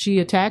know, if she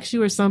attacks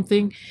you or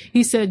something,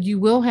 he said, you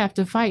will have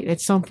to fight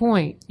at some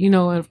point, you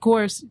know, and of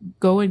course,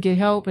 go and get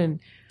help and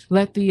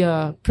let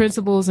the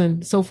principals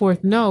and so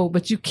forth know,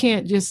 but you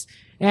can't just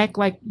act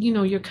like, you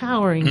know, you're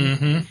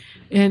cowering.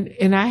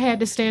 And I had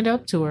to stand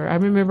up to her. I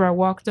remember I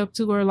walked up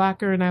to her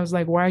locker and I was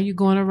like, why are you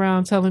going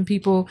around telling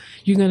people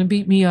you're going to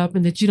beat me up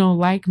and that you don't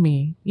like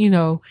me? You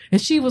know,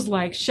 and she was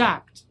like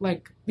shocked,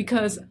 like,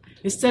 because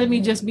instead of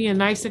me just being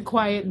nice and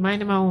quiet and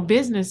minding my own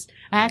business,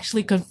 I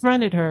actually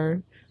confronted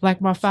her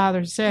like my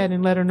father said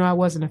and let her know I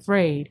wasn't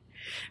afraid.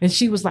 And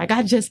she was like,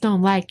 I just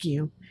don't like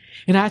you.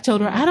 And I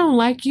told her, I don't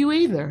like you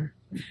either.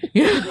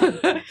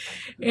 And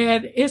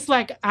it's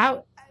like,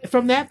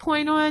 from that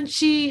point on,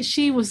 she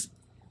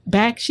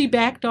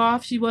backed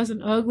off. She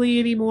wasn't ugly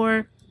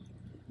anymore.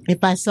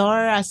 If I saw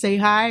her, I say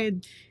hi,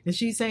 and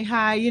she'd say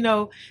hi, you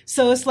know.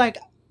 So it's like,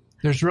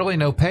 there's really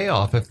no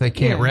payoff if they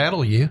can't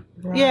rattle you,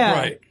 yeah.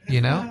 Right.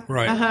 you know?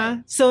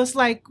 Right. So it's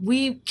like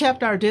we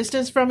kept our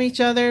distance from each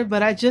other,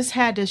 but I just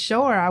had to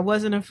show her I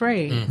wasn't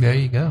afraid. There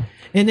you go.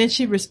 And then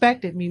she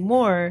respected me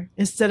more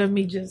instead of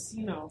me just,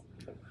 you know,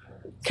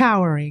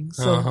 cowering.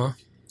 So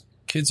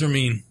Kids are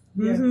mean.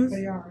 yes,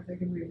 They are. They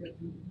can be really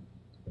mean.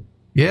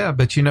 Yeah,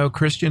 but you know,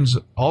 Christians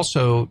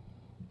also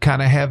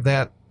kind of have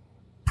that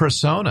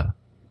persona,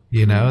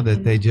 you know,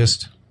 that they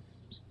just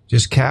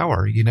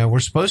cower. You know, we're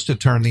supposed to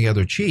turn the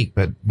other cheek,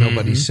 but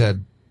nobody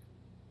said.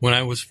 When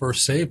I was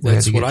first saved, We had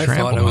that's to what get I thought.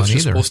 trampled I was on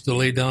just either. supposed to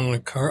lay down on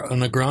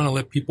the ground and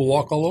let people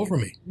walk all over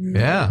me.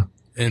 Yeah.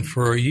 And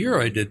for a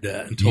year, I did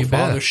that until You bet.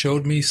 Father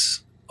showed me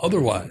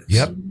otherwise.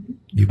 Yep.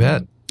 You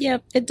bet.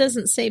 Yep. It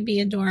doesn't say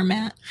be a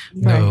doormat.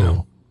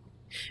 No.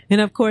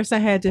 And of course, I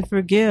had to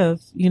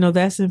forgive. You know,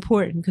 that's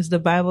important because the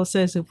Bible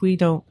says if we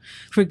don't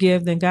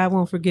forgive, then God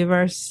won't forgive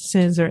our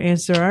sins or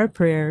answer our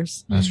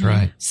prayers. That's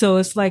right. So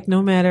it's like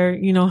no matter,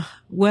 you know,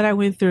 what I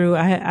went through,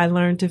 I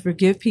learned to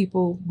forgive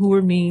people who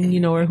were mean, you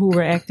know, or who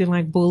were acting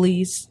like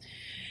bullies.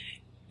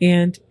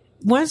 And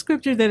one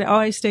scripture that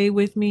always stayed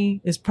with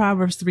me is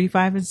Proverbs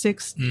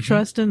 3:5-6.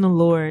 Trust in the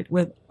Lord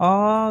with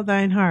all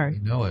thine heart. You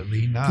know it.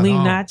 Lean not Lean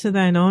on. not to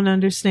thine own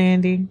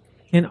understanding.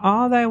 In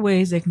all thy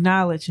ways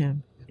acknowledge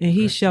him, and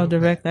he shall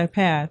direct thy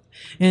path.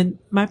 And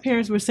my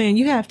parents were saying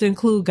you have to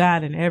include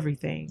God in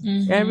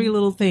everything. Every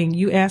little thing.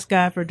 You ask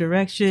God for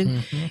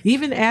direction.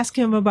 Even ask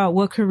him about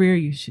what career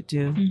you should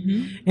do.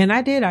 And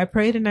I did. I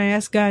prayed and I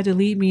asked God to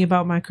lead me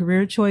about my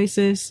career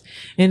choices.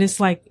 And it's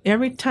like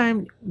every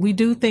time we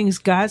do things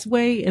God's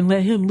way and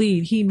let him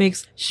lead, he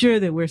makes sure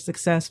that we're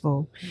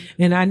successful.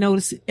 And I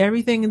noticed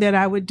everything that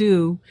I would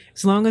do,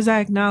 as long as I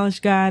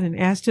acknowledged God and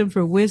asked him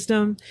for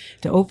wisdom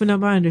to open up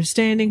my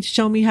understanding,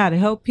 show me how to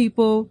help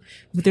people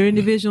with their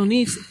individual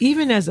needs,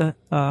 even as a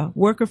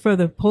worker for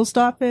the post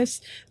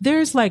office,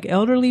 there's like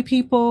elderly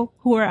people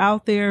who are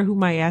out there who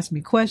might ask me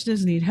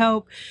questions, need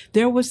help.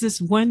 There was this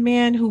one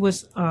man who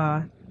was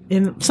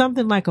in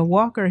something like a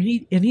walker, and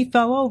he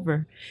fell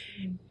over.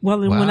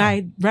 Well, and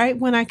Wow.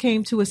 when I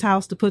came to his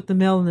house to put the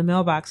mail in the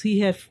mailbox,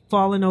 he had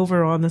fallen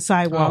over on the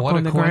sidewalk Oh, what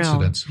on a the ground.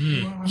 coincidence.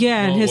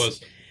 Yeah, and No, it his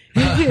wasn't.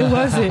 it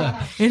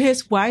wasn't. And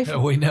his wife,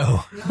 We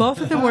know. both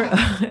of them were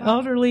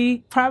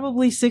elderly,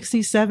 probably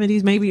 60s,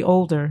 70s, maybe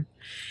older.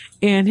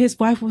 And his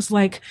wife was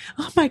like,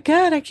 oh my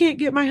God, I can't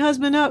get my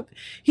husband up.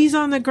 He's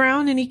on the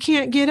ground and he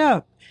can't get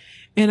up.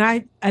 And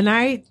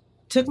I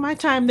took my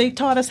time. They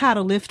taught us how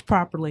to lift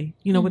properly,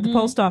 you know, with the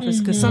post office,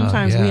 because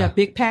sometimes we yeah. have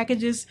big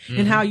packages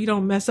and how you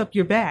don't mess up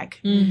your back.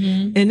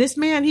 And this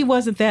man, he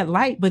wasn't that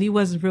light, but he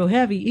wasn't real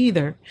heavy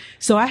either.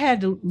 So I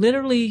had to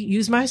literally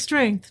use my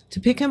strength to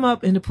pick him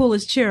up and to pull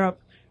his chair up,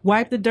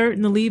 wipe the dirt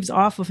and the leaves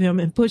off of him,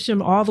 and push him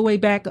all the way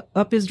back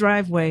up his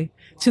driveway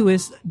to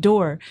his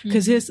door,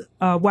 because his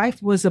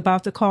wife was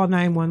about to call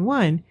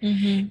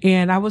 911.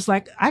 And I was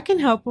like, I can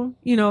help him.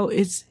 You know,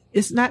 it's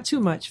not too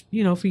much,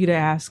 you know, for you to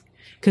ask.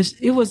 Because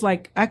it was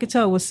like, I could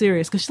tell it was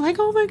serious. Because she's like,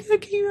 oh my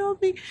God, can you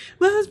help me?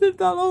 My husband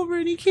fell over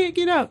and he can't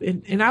get up.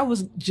 And I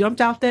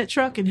jumped out that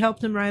truck and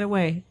helped him right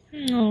away.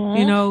 Aw.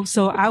 You know,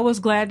 so I was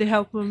glad to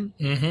help him.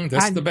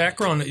 That's the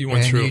background that you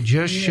went And through. you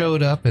just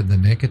showed up in the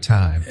nick of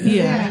time.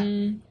 Yeah.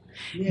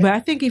 Yeah. But I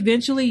think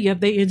eventually,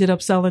 they ended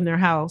up selling their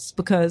house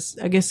because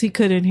I guess he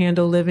couldn't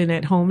handle living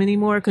at home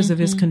anymore because of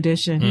his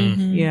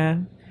condition. Yeah.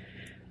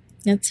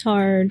 It's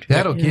hard.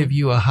 That'll give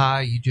you a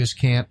high you just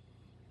can't,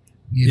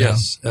 you know.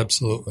 Yes,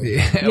 absolutely.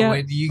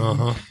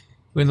 Yeah.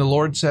 When the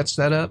Lord sets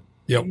that up,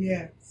 Yep.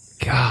 Yes.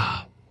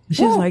 God,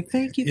 She's like,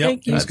 thank you, Yep.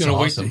 thank you. He's That's going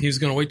to awesome. wait. He's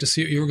going to wait to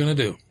see what you were going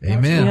to do.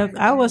 amen. Yeah,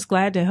 I was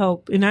glad to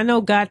help. And I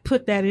know God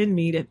put that in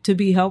me to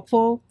be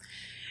helpful.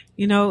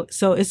 You know,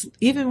 so it's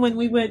even when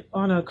we went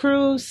on a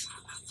cruise.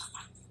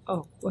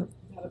 Oh, what?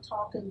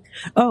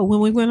 Oh, when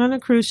we went on a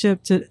cruise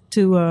ship to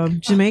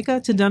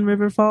Jamaica, to Dunn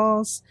River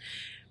Falls,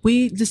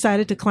 we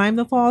decided to climb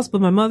the falls, but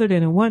my mother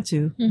didn't want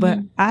to, but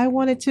I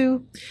wanted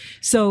to.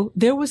 So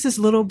there was this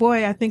little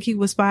boy, I think he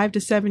was 5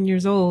 to 7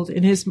 years old,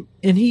 and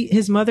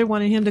his mother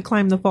wanted him to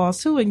climb the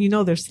falls too, and you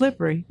know they're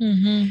slippery.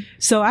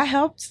 So I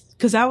helped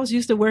because I was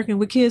used to working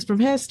with kids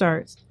from Head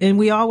Start, and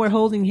we all were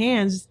holding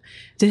hands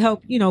to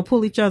help, you know,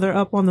 pull each other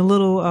up on the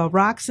little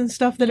rocks and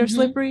stuff that are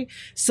slippery.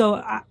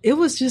 So it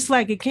was just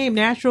like it came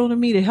natural to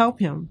me to help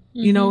him,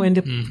 you know, and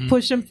to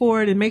push him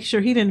forward and make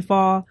sure he didn't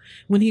fall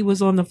when he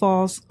was on the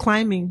falls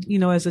climbing, you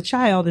know, as a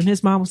child. And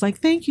his mom was like,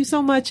 thank you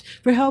so much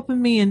for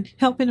helping me and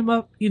helping him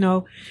up, you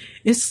know.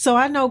 So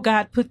I know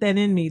God put that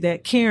in me,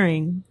 that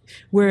caring,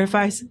 where if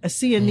I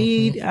see a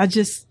need, I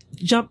just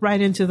jump right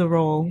into the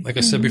role. Like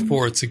I said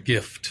before, it's a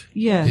gift.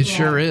 Yeah. It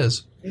sure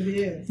is. It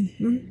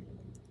is.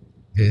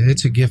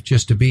 It's a gift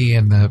just to be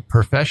in the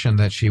profession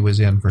that she was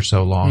in for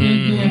so long.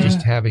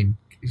 Just having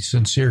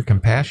sincere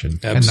compassion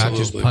and not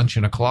just Absolutely.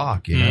 punching a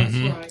clock, you know.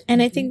 Mhm. Right.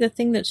 And I think the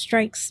thing that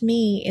strikes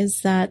me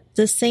is that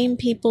the same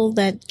people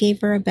that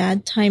gave her a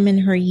bad time in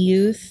her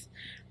youth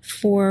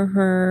for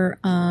her,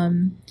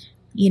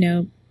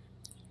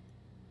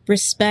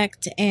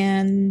 respect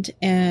and,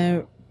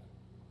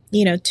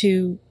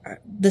 to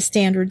the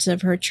standards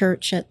of her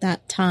church at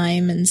that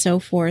time and so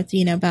forth,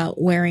 about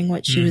wearing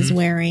what she was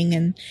wearing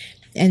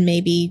and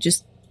maybe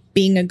just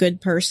being a good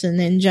person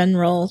in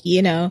general,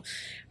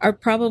 are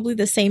probably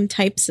the same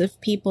types of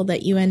people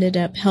that you ended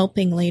up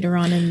helping later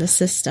on in the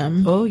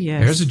system. Oh,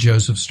 yes. There's a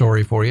Joseph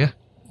story for you.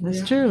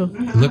 That's true.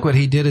 Look what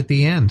he did at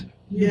the end.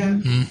 Yeah.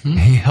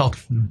 He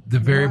helped the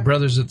very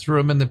brothers that threw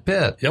him in the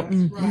pit. Yep.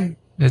 Right.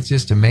 It's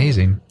just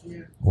amazing.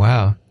 Yeah.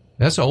 Wow.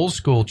 That's old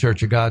school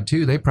Church of God,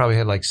 too. They probably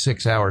had like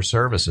 6-hour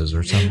services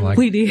or something like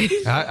We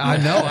did. I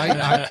know.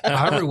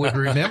 I would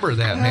remember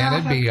that, man.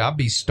 I'd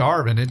be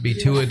starving. It'd be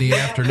 2 in the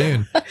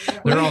afternoon.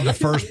 They're on the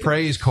first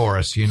praise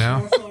chorus, We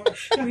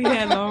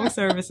had long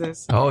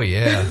services. Oh,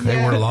 yeah.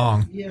 They were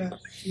long. Yeah.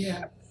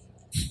 Yeah.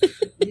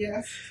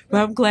 Yes.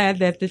 But I'm glad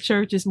that the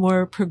church is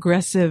more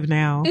progressive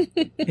now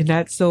and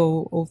not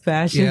so old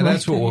fashioned. Yeah,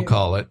 that's what we'll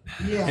call it.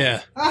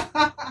 Yeah.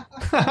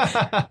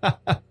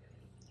 Yeah.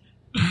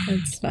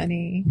 That's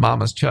funny.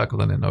 Mama's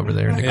chuckling in over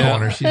there in the Yeah.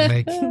 corner.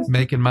 She's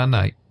making my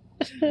night.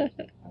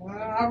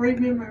 I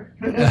remember.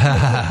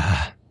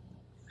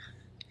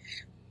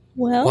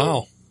 Well,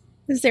 Wow.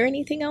 is there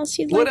anything else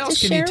you'd What like else to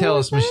can share you tell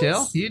with us,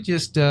 Michelle? You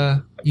just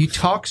you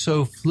talk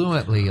so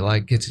fluently,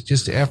 like it's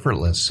just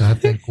effortless. I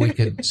think we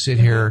could sit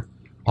here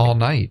all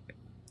night.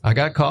 I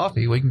got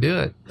coffee. We can do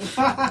it.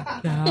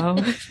 No.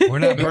 We're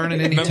not burning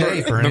any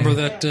tape or Remember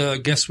anything.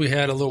 that guest we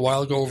had a little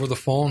while ago over the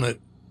phone that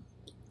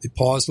they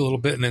paused a little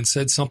bit and then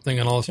said something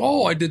and all this,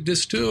 oh, I did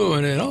this too.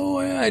 And then, oh,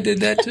 yeah, I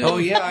did that too. Oh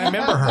yeah, I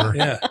remember her.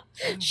 Yeah.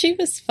 She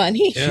was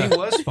funny. Yeah. She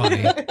was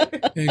funny.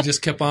 And he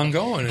just kept on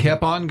going. And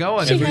Kept on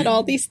going. She had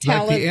all these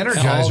like the talents.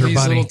 all Energizer these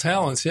Bunny. little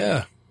talents.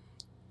 Yeah.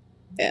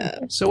 Yeah.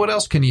 So what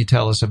else can you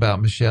tell us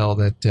about Michelle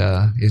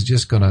that is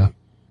just going to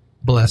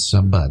bless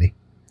somebody?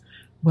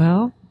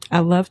 Well, I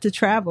love to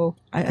travel.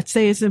 I'd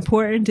say it's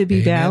important to be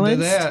Amen to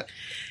balanced that.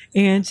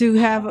 and to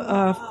have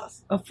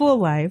a full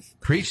life.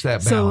 Preach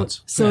that So,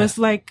 balance. so Yeah. it's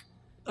like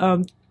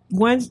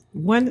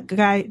one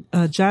guy,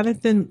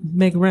 Jonathan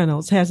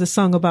McReynolds, has a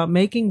song about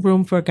making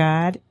room for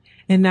God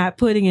and not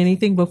putting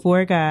anything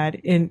before God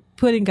and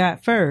putting God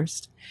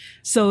first.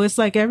 So it's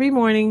like every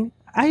morning,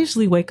 I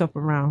usually wake up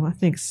around, I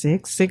think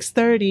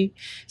 6:30.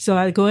 So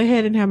I go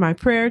ahead and have my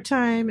prayer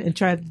time and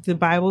try to do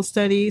Bible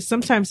study.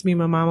 Sometimes me and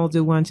my mom will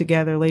do one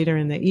together later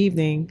in the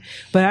evening.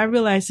 But I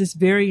realize it's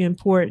very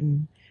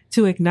important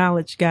to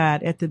acknowledge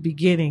God at the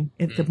beginning,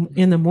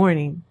 in the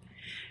morning.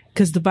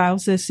 Because the Bible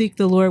says, seek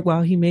the Lord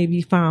while he may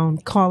be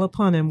found, call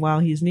upon him while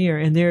he's near.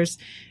 And there's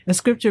a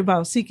scripture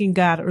about seeking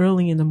God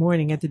early in the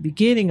morning at the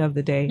beginning of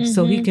the day,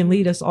 so he can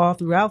lead us all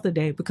throughout the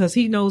day, because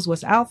he knows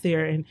what's out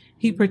there and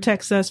he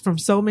protects us from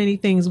so many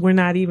things we're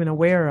not even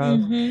aware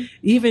of.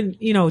 Even,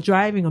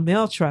 driving a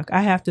mail truck,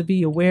 I have to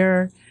be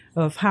aware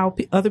of how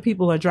other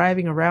people are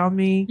driving around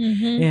me.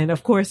 And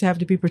of course, I have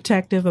to be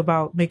protective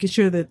about making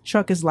sure the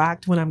truck is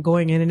locked when I'm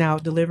going in and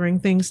out delivering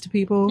things to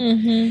people.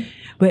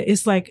 But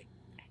it's like,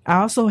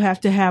 I also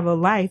have to have a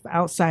life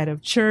outside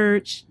of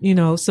church,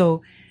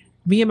 so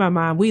me and my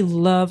mom, we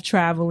love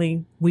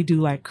traveling. We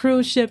do like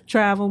cruise ship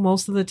travel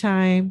most of the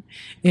time.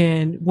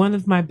 And one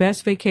of my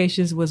best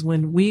vacations was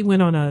when we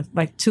went on a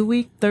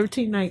 2-week,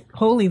 13-night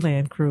Holy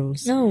Land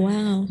cruise. Oh,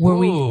 wow. Where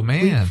Oh, we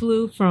man.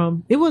 flew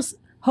from, it was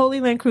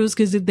Holy Land cruise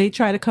because they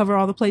try to cover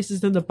all the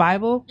places in the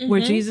Bible where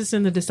Jesus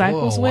and the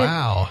disciples Oh, went.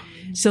 wow.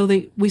 So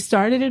we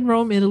started in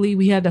Rome, Italy.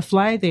 We had to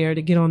fly there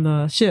to get on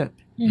the ship.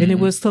 And it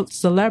was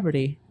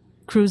Celebrity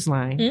Cruise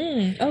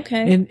Line.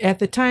 Okay. And at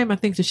the time, I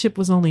think the ship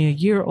was only a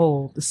year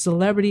old, the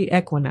Celebrity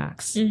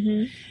Equinox.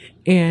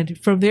 And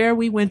from there,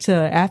 we went to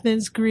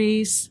Athens,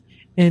 Greece,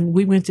 and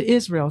we went to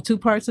Israel, 2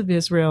 parts of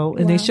Israel.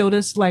 And they showed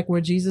us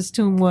where Jesus'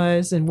 tomb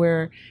was and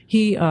where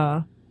he,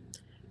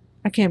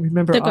 I can't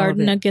remember The all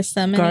Garden of of it.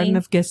 Gethsemane. Garden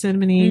of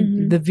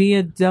Gethsemane, the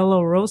Via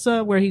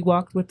Dolorosa, where he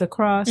walked with the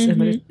cross,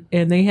 and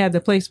they had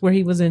the place where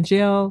he was in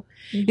jail.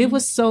 It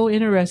was so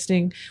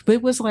interesting, but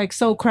it was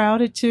so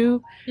crowded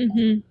too.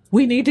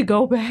 We need to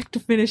go back to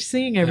finish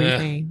seeing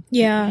everything.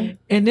 Yeah.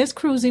 And this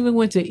cruise even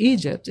went to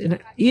Egypt, and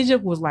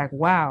Egypt was like,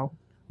 wow.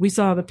 We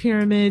saw the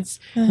pyramids.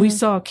 We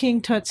saw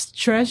King Tut's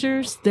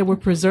treasures that were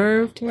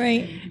preserved.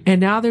 Right.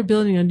 And now they're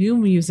building a new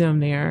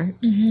museum there,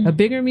 a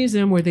bigger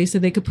museum where they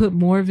said they could put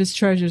more of his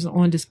treasures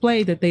on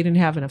display that they didn't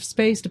have enough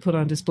space to put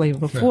on display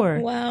before.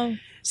 Wow.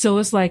 So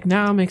it's like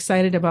now I'm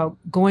excited about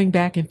going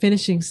back and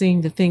finishing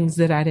seeing the things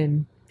that I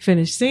didn't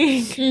finish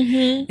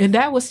seeing. And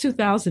that was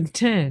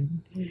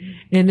 2010.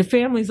 And the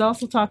family's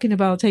also talking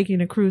about taking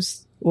a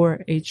cruise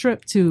or a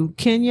trip to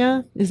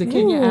Kenya. Is it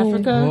Kenya, Ooh.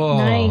 Africa? Whoa,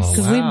 Nice.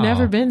 Because we've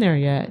never been there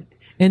yet.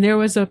 And there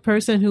was a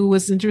person who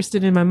was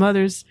interested in my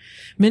mother's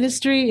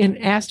ministry and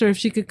asked her if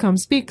she could come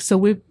speak. So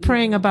we're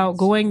praying about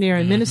going there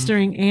and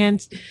ministering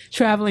and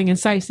traveling and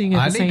sightseeing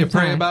at the same time. I need to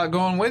pray about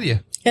going with you.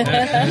 I'm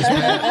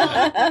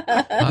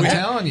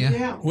telling you.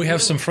 Yeah. We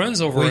have some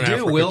friends over in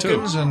Africa,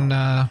 Wilkins too.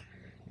 and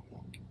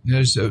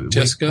there's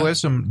Jessica? We have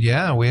some.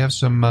 Yeah, we have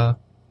some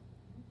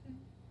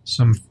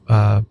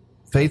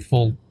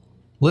faithful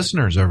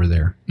listeners over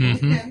there.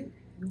 Mm-hmm. Okay.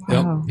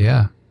 Yep. Wow.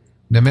 Yeah,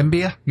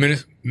 Namibia.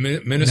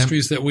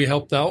 Ministries that we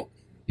helped out,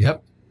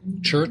 Yep.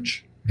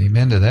 church.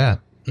 Amen to that.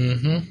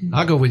 Mm-hmm.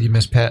 I'll go with you,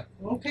 Miss Pat.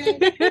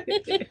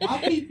 Okay. I'll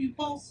keep you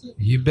posted.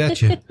 You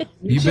betcha.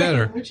 You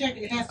better. We're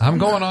checking. It has to I'm come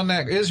going out. on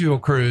that Israel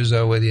cruise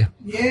though with you.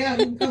 Yeah,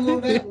 you can come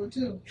on that one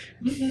too.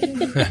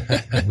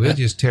 We'll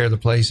just tear the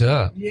place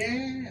up.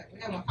 Yeah.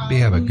 We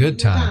have a good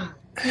time.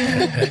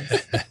 That's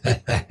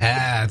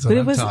what But it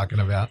I'm was- talking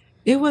about.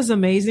 It was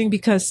amazing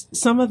because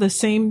some of the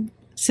same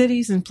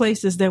cities and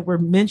places that were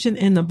mentioned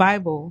in the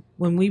Bible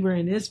when we were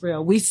in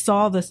Israel, we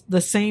saw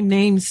the same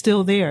names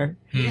still there.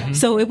 Mm-hmm.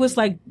 So it was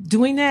like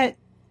doing that,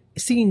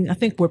 seeing, I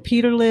think, where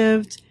Peter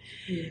lived,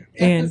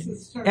 and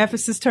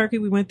Ephesus, Turkey,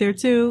 we went there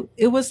too.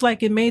 It was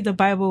like it made the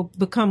Bible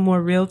become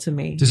more real to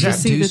me. Does To that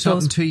see do that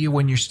something to you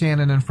when you're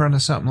standing in front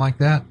of something like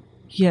that?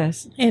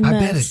 Yes. It I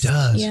bet it must.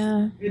 does.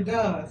 Yeah. It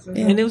does.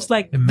 And it was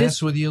like It mess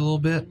this, with you a little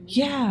bit?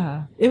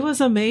 yeah, it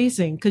was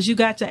amazing because you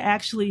got to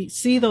actually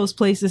see those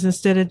places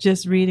instead of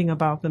just reading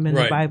about them in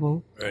the Right.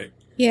 Bible. Right.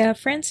 Yeah,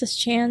 Francis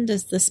Chan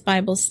does this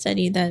Bible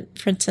study that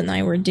Fritz and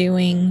I were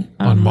doing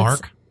On with-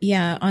 Mark? on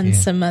Yeah.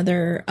 some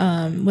other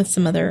with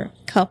some other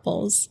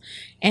couples,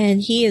 and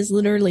he is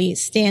literally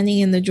standing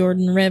in the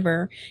Jordan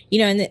River,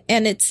 and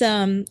it's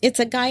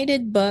a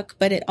guided book,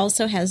 but it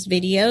also has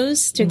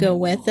videos to go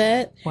with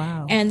it,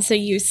 Wow. and so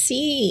you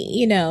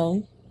see,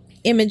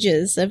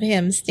 images of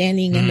him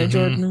standing in the Mhm.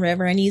 Jordan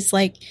River, and he's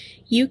like,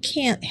 you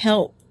can't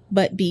help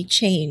but be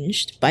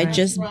changed by That's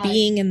just right.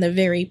 being in the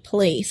very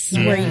place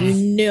Yes. where you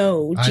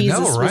know I Jesus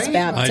know, was right?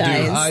 baptized.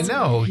 I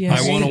know. Yeah.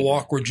 I want to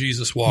walk where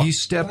Jesus walked. You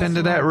step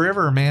into that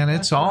river, man,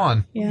 it's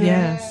on. Yeah.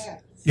 Yes.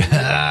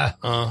 I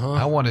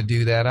Uh-huh. want to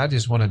do that. I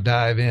just want to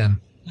dive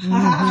in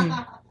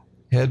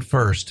head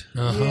first.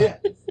 Uh-huh.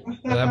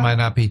 That might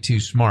not be too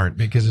smart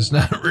because it's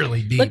not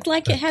really deep. Looked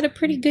like it had a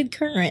pretty good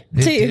current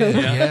It too. did.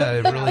 Yeah. Yeah,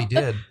 it really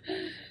did.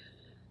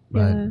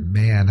 But Yeah.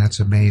 man, that's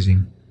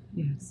amazing.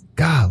 Yes.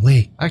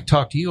 Golly, I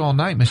talked to you all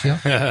night, Michelle.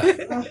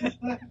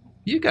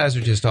 You guys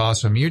are just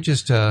awesome. You're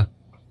just a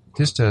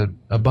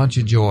bunch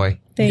of joy.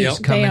 They, Yep.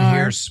 Just coming they are.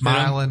 here,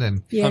 smiling,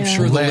 and Yeah. I'm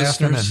sure the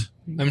Laughing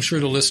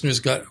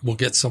listeners will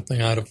get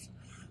something out of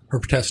her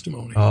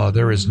testimony. oh,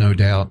 there is no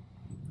doubt.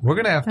 We're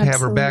going to have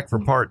her back for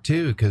Absolutely. part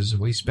 2 because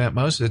we spent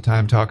most of the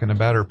time talking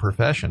about her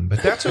profession,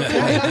 but that's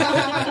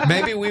okay.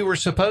 Maybe we were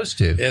supposed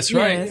to. That's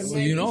right. Yes. Well,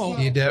 you know.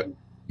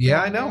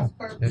 Yeah, I know.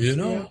 You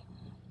know.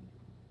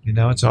 You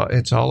know, it's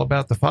all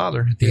about the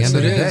Father at the Yes, end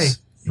of it the day is.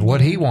 and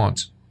what He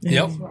wants.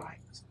 Yep.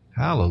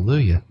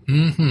 Hallelujah.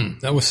 Mm-hmm.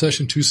 That was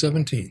session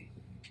 217.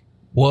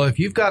 Well, if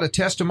you've got a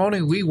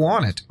testimony, we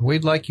want it.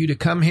 We'd like you to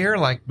come here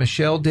like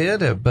Michelle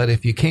did, but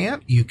if you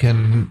can't, you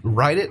can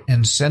write it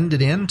and send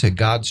it in to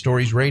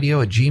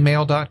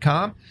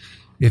godstoriesradio@gmail.com.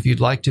 If you'd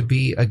like to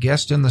be a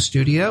guest in the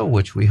studio,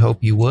 which we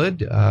hope you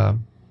would,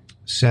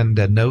 send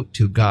a note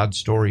to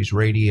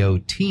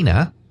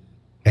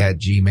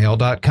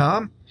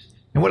godstoriesradiotina@gmail.com.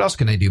 And what else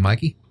can they do,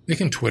 Mikey? They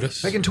can tweet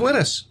us. They can tweet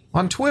us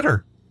on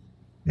Twitter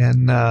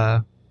and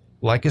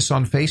like us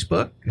on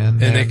Facebook. And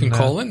they can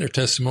call in their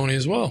testimony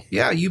as well.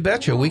 Yeah, you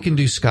betcha. We can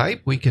do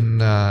Skype. We can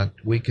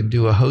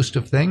do a host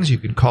of things. You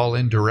can call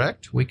in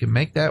direct. We can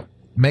make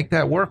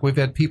that work. We've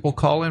had people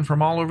call in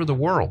from all over the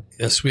world,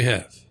 Yes, we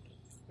have.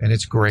 and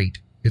it's great.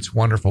 It's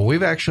wonderful.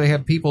 We've actually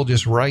had people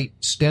just write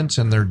stints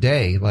in their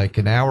day, like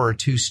an hour or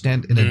two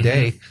stint in a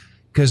day,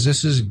 because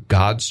this is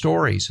God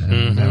stories,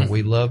 and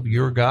we love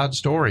your God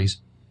stories,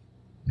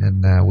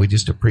 and we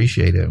just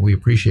appreciate it. We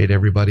appreciate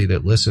everybody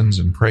that listens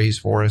and prays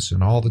for us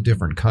in all the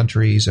different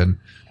countries. And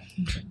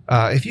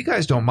if you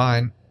guys don't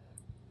mind,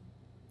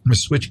 I'm going to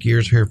switch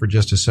gears here for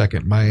just a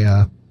second.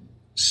 My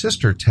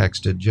sister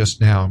texted just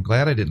now. I'm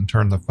glad I didn't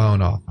turn the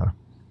phone off.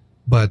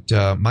 But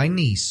my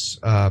niece,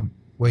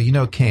 well, you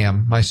know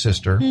Cam, my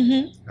sister,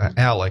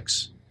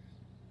 Alex,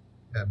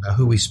 and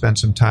who we spent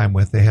some time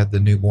with. They had the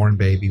newborn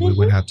baby we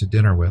went out to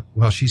dinner with.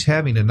 Well, she's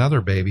having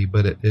another baby,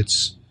 but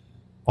it's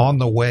on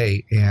the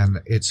way,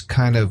 and it's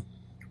kind of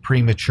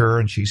premature,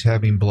 and she's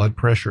having blood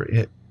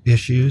pressure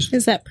issues.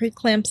 Is that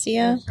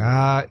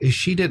preeclampsia?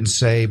 She didn't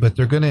say, but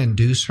they're going to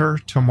induce her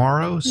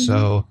tomorrow.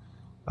 So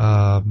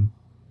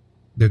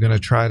they're going to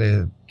try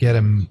to get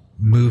him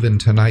moving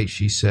tonight,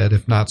 she said.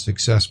 If not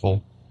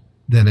successful,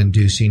 then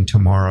inducing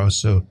tomorrow.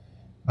 So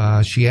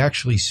she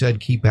actually said,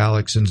 keep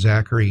Alex and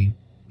Zachary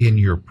in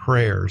your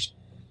prayers.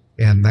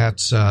 And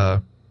that's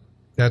a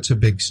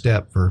big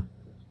step for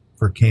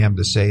Cam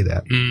to say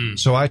that.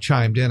 So I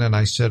chimed in and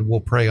I said,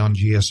 we'll pray on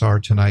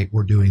GSR tonight.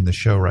 We're doing the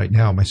show right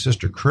now. My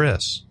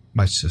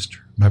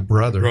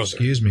brother,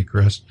 excuse me,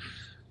 Chris,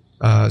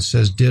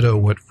 says ditto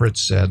what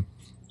Fritz said.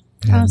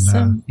 And,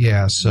 Awesome.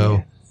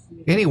 so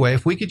anyway,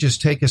 if we could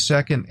just take a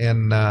second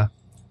and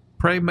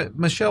pray.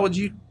 Michelle,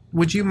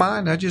 would you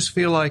mind? I just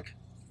feel like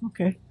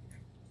Okay.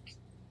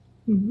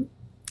 Mm-hmm.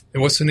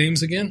 And what's the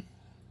names again?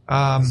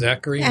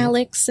 Zachary?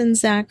 Alex and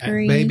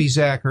Zachary. baby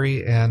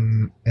Zachary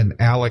and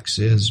Alex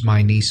is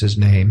my niece's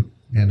name,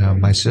 and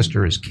my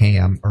sister is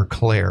Cam or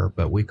Claire,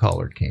 but we call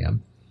her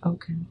Cam.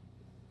 Okay.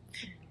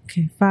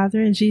 Okay,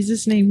 Father, in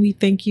Jesus' name, we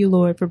thank you,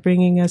 Lord, for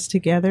bringing us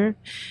together.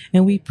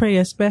 And we pray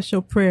a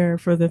special prayer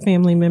for the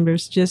family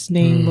members just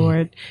named,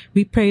 Lord.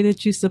 We pray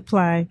that you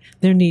supply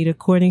their need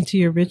according to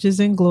your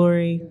riches and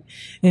glory.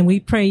 And we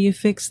pray you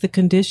fix the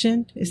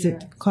condition. Is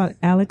it called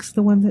Alex,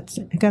 the one that's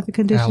got the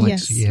condition?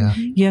 Alex, Yes. yeah.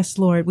 Yes,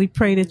 Lord. We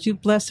pray that you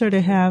bless her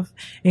to have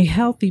a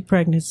healthy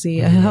pregnancy,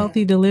 a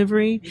healthy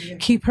delivery.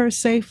 Keep her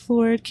safe,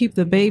 Lord. Keep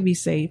the baby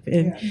safe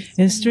and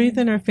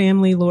strengthen her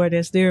family, Lord,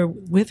 as they're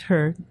with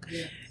her,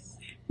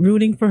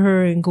 rooting for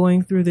her and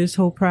going through this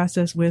whole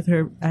process with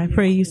her. I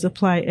pray you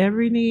supply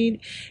every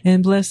need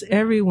and bless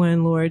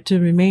everyone, Lord,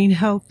 to remain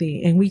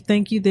healthy. And we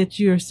thank you that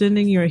you are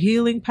sending your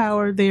healing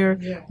power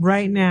there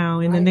right now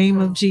in the name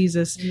of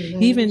Jesus.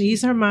 Even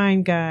ease her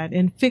mind, God,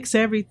 and fix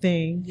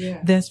everything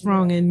that's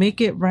wrong and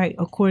make it right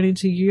according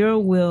to your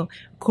will,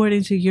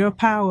 according to your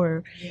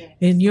power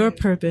and your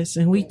purpose.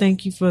 And we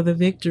thank you for the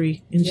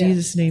victory. In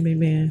Jesus' name,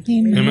 amen.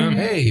 Amen.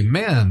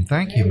 Amen.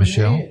 Thank you,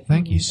 Michelle.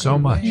 Thank you so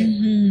much.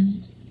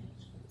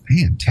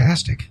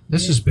 Fantastic.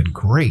 This has been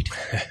great.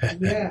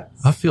 Yes.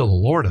 I feel the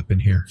Lord up in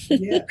here.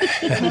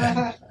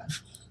 Yeah.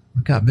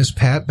 We got Miss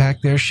Pat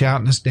back there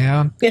shouting us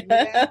down.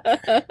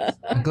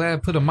 I'm glad I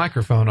put a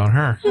microphone on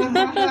her.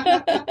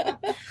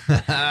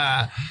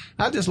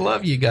 I just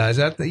love you guys.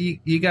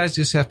 You guys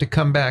just have to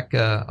come back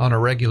on a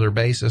regular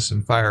basis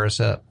and fire us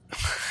up.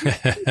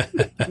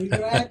 We're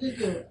glad to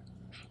do it.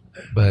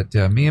 But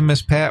me and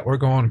Miss Pat, we're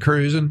going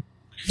cruising.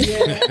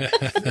 Yeah.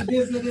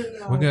 Visiting,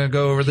 We're going to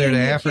go over there to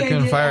Kenya, Africa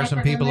and fire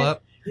some people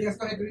up. Yeah, it's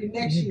going to be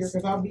next year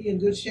because I'll be in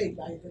good shape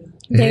by then.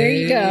 There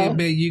you go.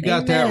 Amen. You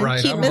got that Amen.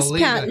 right. Keep I'm Miss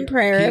believing Pat it. in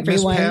prayer, Keep Miss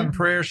everyone. Pat in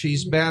prayer.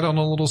 She's battling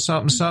a little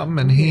something,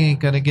 and he ain't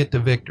going to get the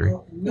victory.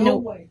 No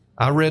Nope. way.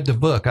 I read the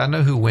book. I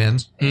know who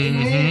wins.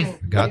 Amen.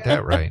 Got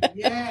that right.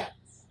 Yeah.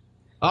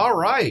 All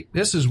right.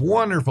 This is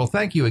wonderful.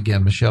 Thank you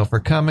again, Michelle, for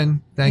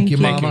coming. Thank you,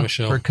 Thank you, Mama,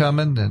 Michelle. for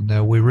coming.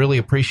 And we really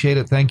appreciate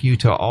it. Thank you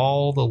to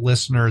all the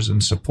listeners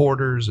and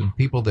supporters and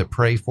people that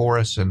pray for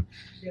us. And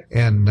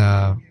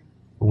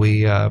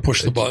we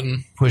Push the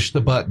button. push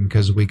the button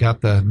because we got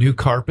the new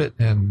carpet.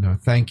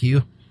 And thank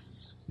you.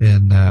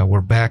 And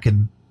we're back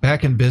in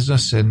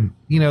business. And,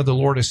 you know, the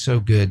Lord is so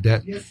good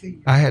that Yes, he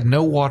is. I had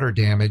no water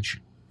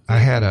damage. I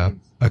had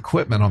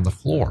equipment on the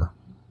floor.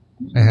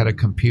 I had a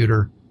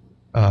computer,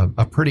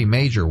 a pretty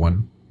major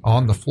one,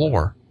 on the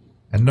floor,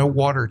 and no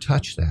water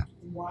touched that.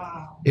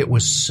 Wow. It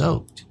was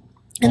soaked.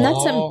 And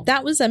All-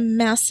 that was a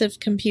massive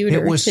computer.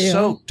 It was too.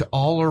 soaked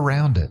all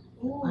around it.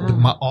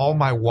 All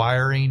my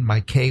wiring,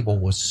 my cable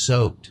was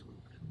soaked,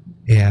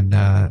 and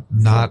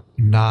not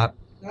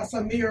That's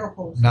a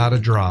miracle. Not a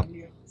drop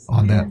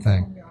on that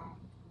thing.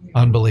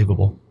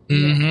 Unbelievable.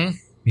 Mm-hmm.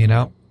 You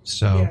know.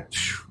 So Yeah.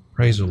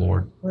 praise the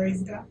Lord.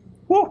 Praise God.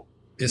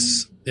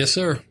 Yes,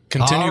 sir.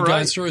 Continue All right.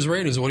 God's Stories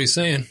Radio is what he's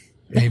saying.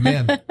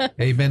 Amen.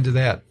 Amen to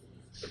that.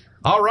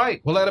 All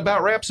right. Well, that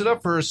about wraps it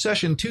up for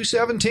session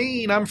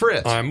 217. I'm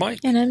Fritz. I'm Mike.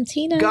 And I'm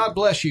Tina. God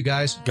bless you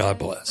guys. God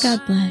bless.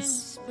 God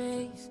bless.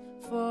 Space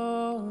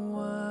for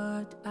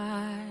what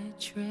I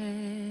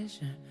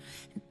treasure,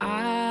 and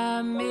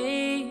I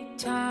make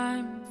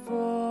time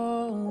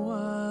for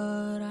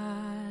what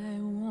I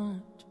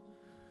want.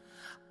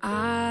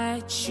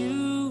 I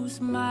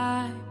choose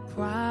my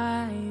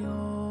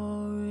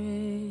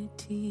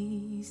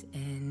priorities,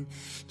 and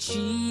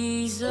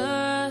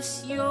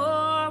Jesus,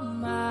 you're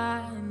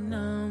my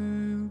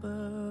number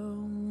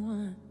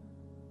one.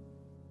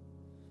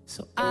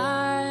 So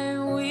I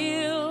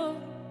will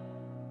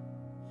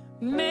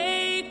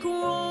make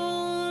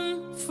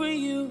room for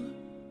you.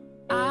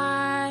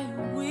 I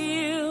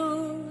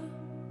will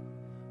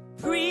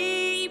prepare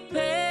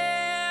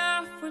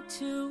for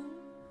two,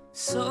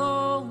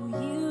 so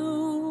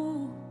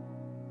you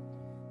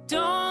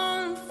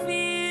don't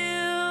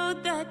feel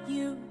that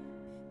you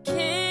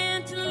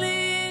can't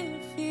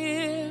live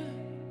here.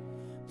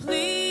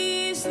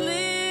 Please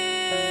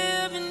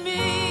live in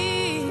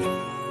me.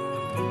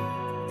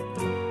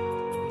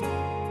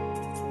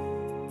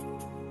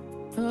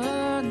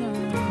 Oh, no.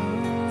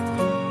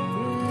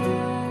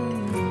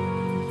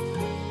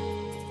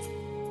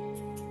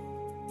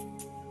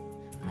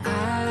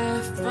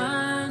 I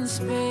find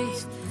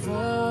space for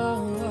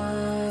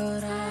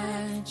what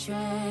I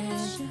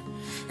treasure,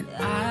 and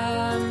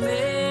I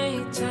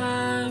make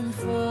time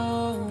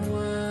for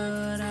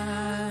what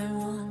I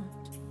want.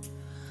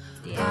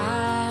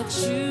 I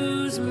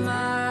choose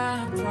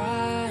my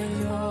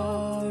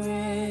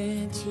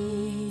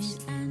priorities,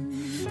 and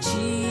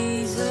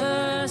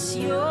Jesus,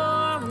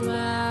 you're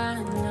my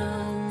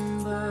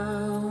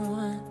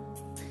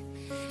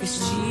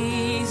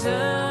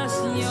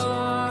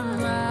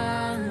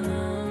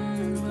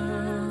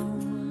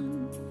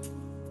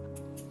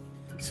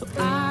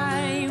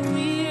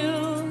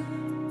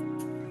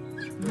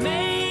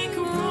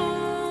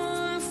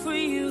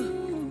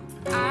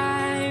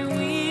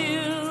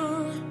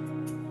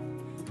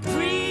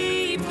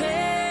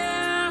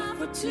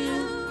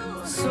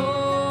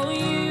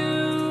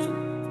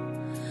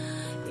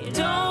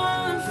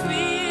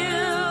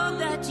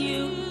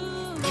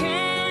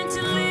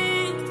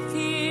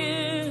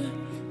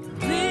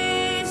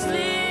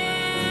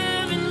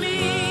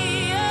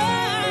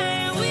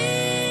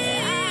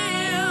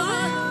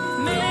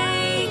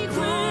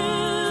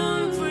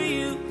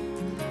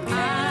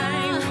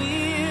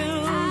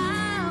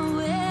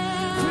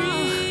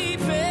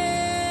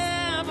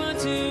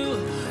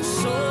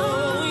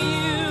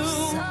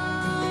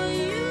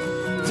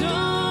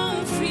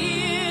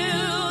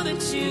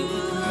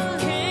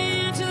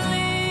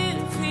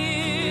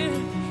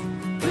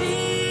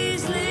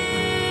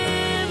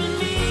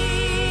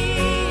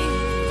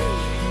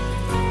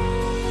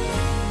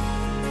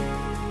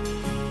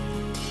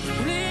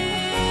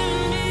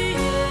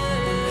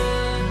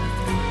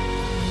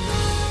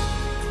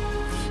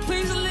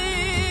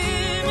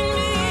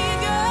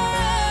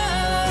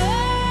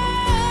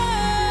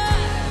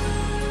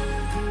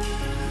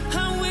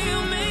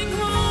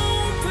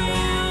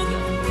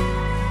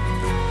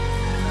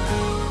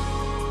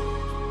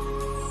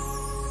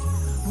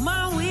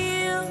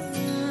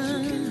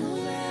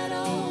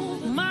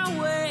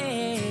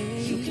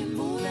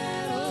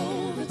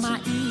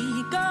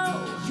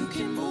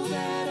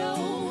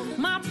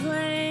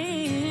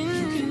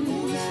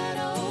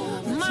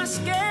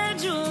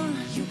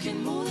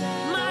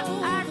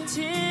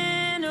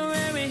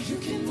You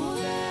can move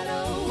that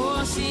over.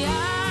 Oh, see, I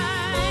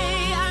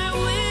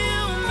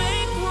will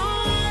make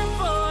room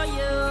for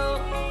you.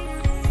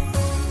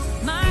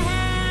 My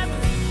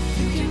habit,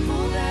 you can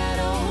move that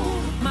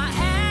over. My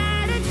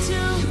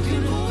attitude, you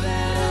can move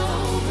that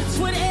over.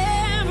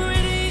 Whatever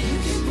it is, you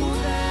can move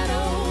that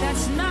over.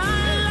 That's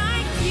not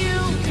like you.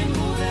 You can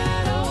move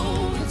that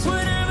over.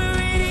 Whatever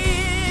it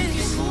is,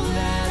 you can move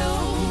that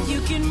over.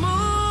 You can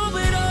move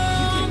it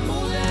over. You can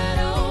move that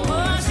over.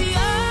 Oh, see, I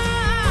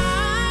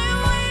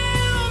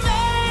will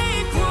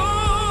make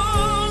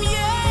room,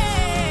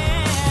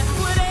 yeah.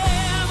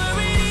 Whatever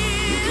it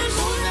is, you can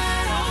move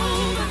that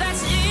over.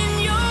 That's in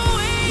your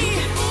way. You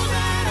can move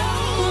that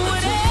over.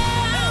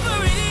 Whatever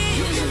it is,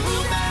 you can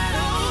move that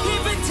over.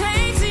 If it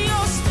takes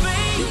your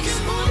space, you can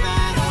move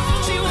that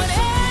over. See,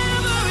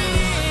 whatever it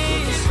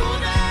is, you can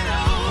move that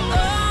over.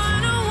 Oh, I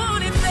don't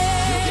want it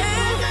there. You can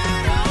move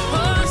that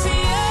over. Oh,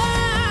 see,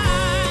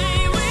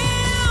 I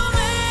will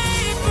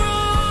make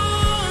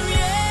room,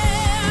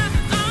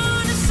 yeah. I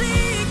wanna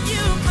seek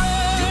you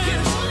first. You can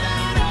move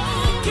that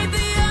over. Get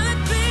the other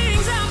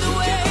things out the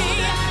way.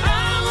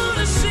 I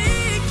wanna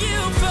seek you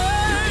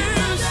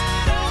first.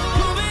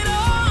 Move it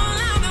all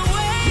out the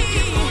way.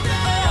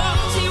 Oh,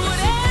 see,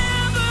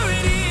 whatever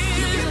it is,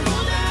 you can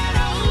move that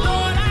over.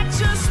 Lord, I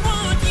just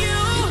want you.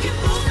 You can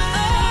move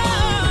that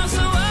over.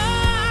 So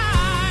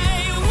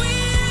I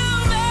will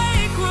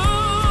make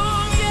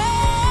room,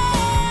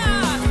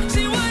 yeah.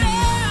 See,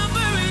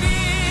 whatever it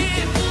is, you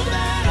can move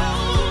that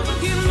over.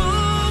 You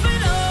move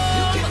it over.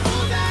 You can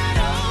move that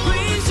over.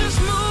 Please just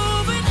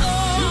move it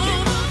over. You can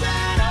move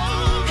that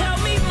over. Help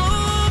me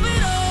move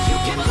it over. You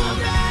can move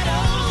that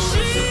over.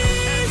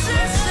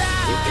 Jesus,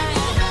 you can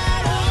move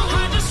that over.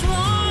 I just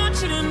want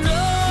you to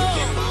know. You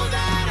can move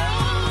that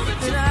over.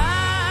 That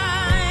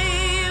I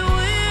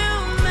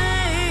will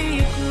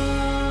make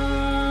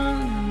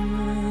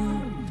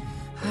room.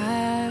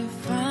 I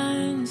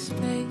find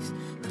space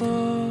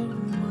for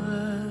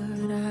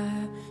what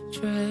I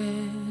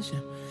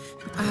treasure.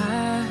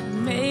 I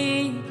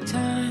make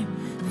time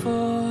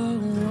for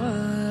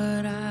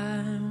what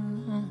I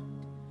want.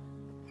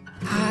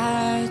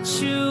 I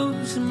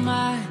choose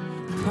my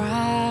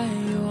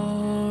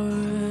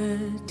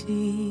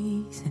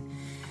priorities.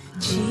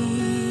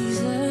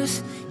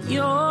 Jesus,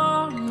 you're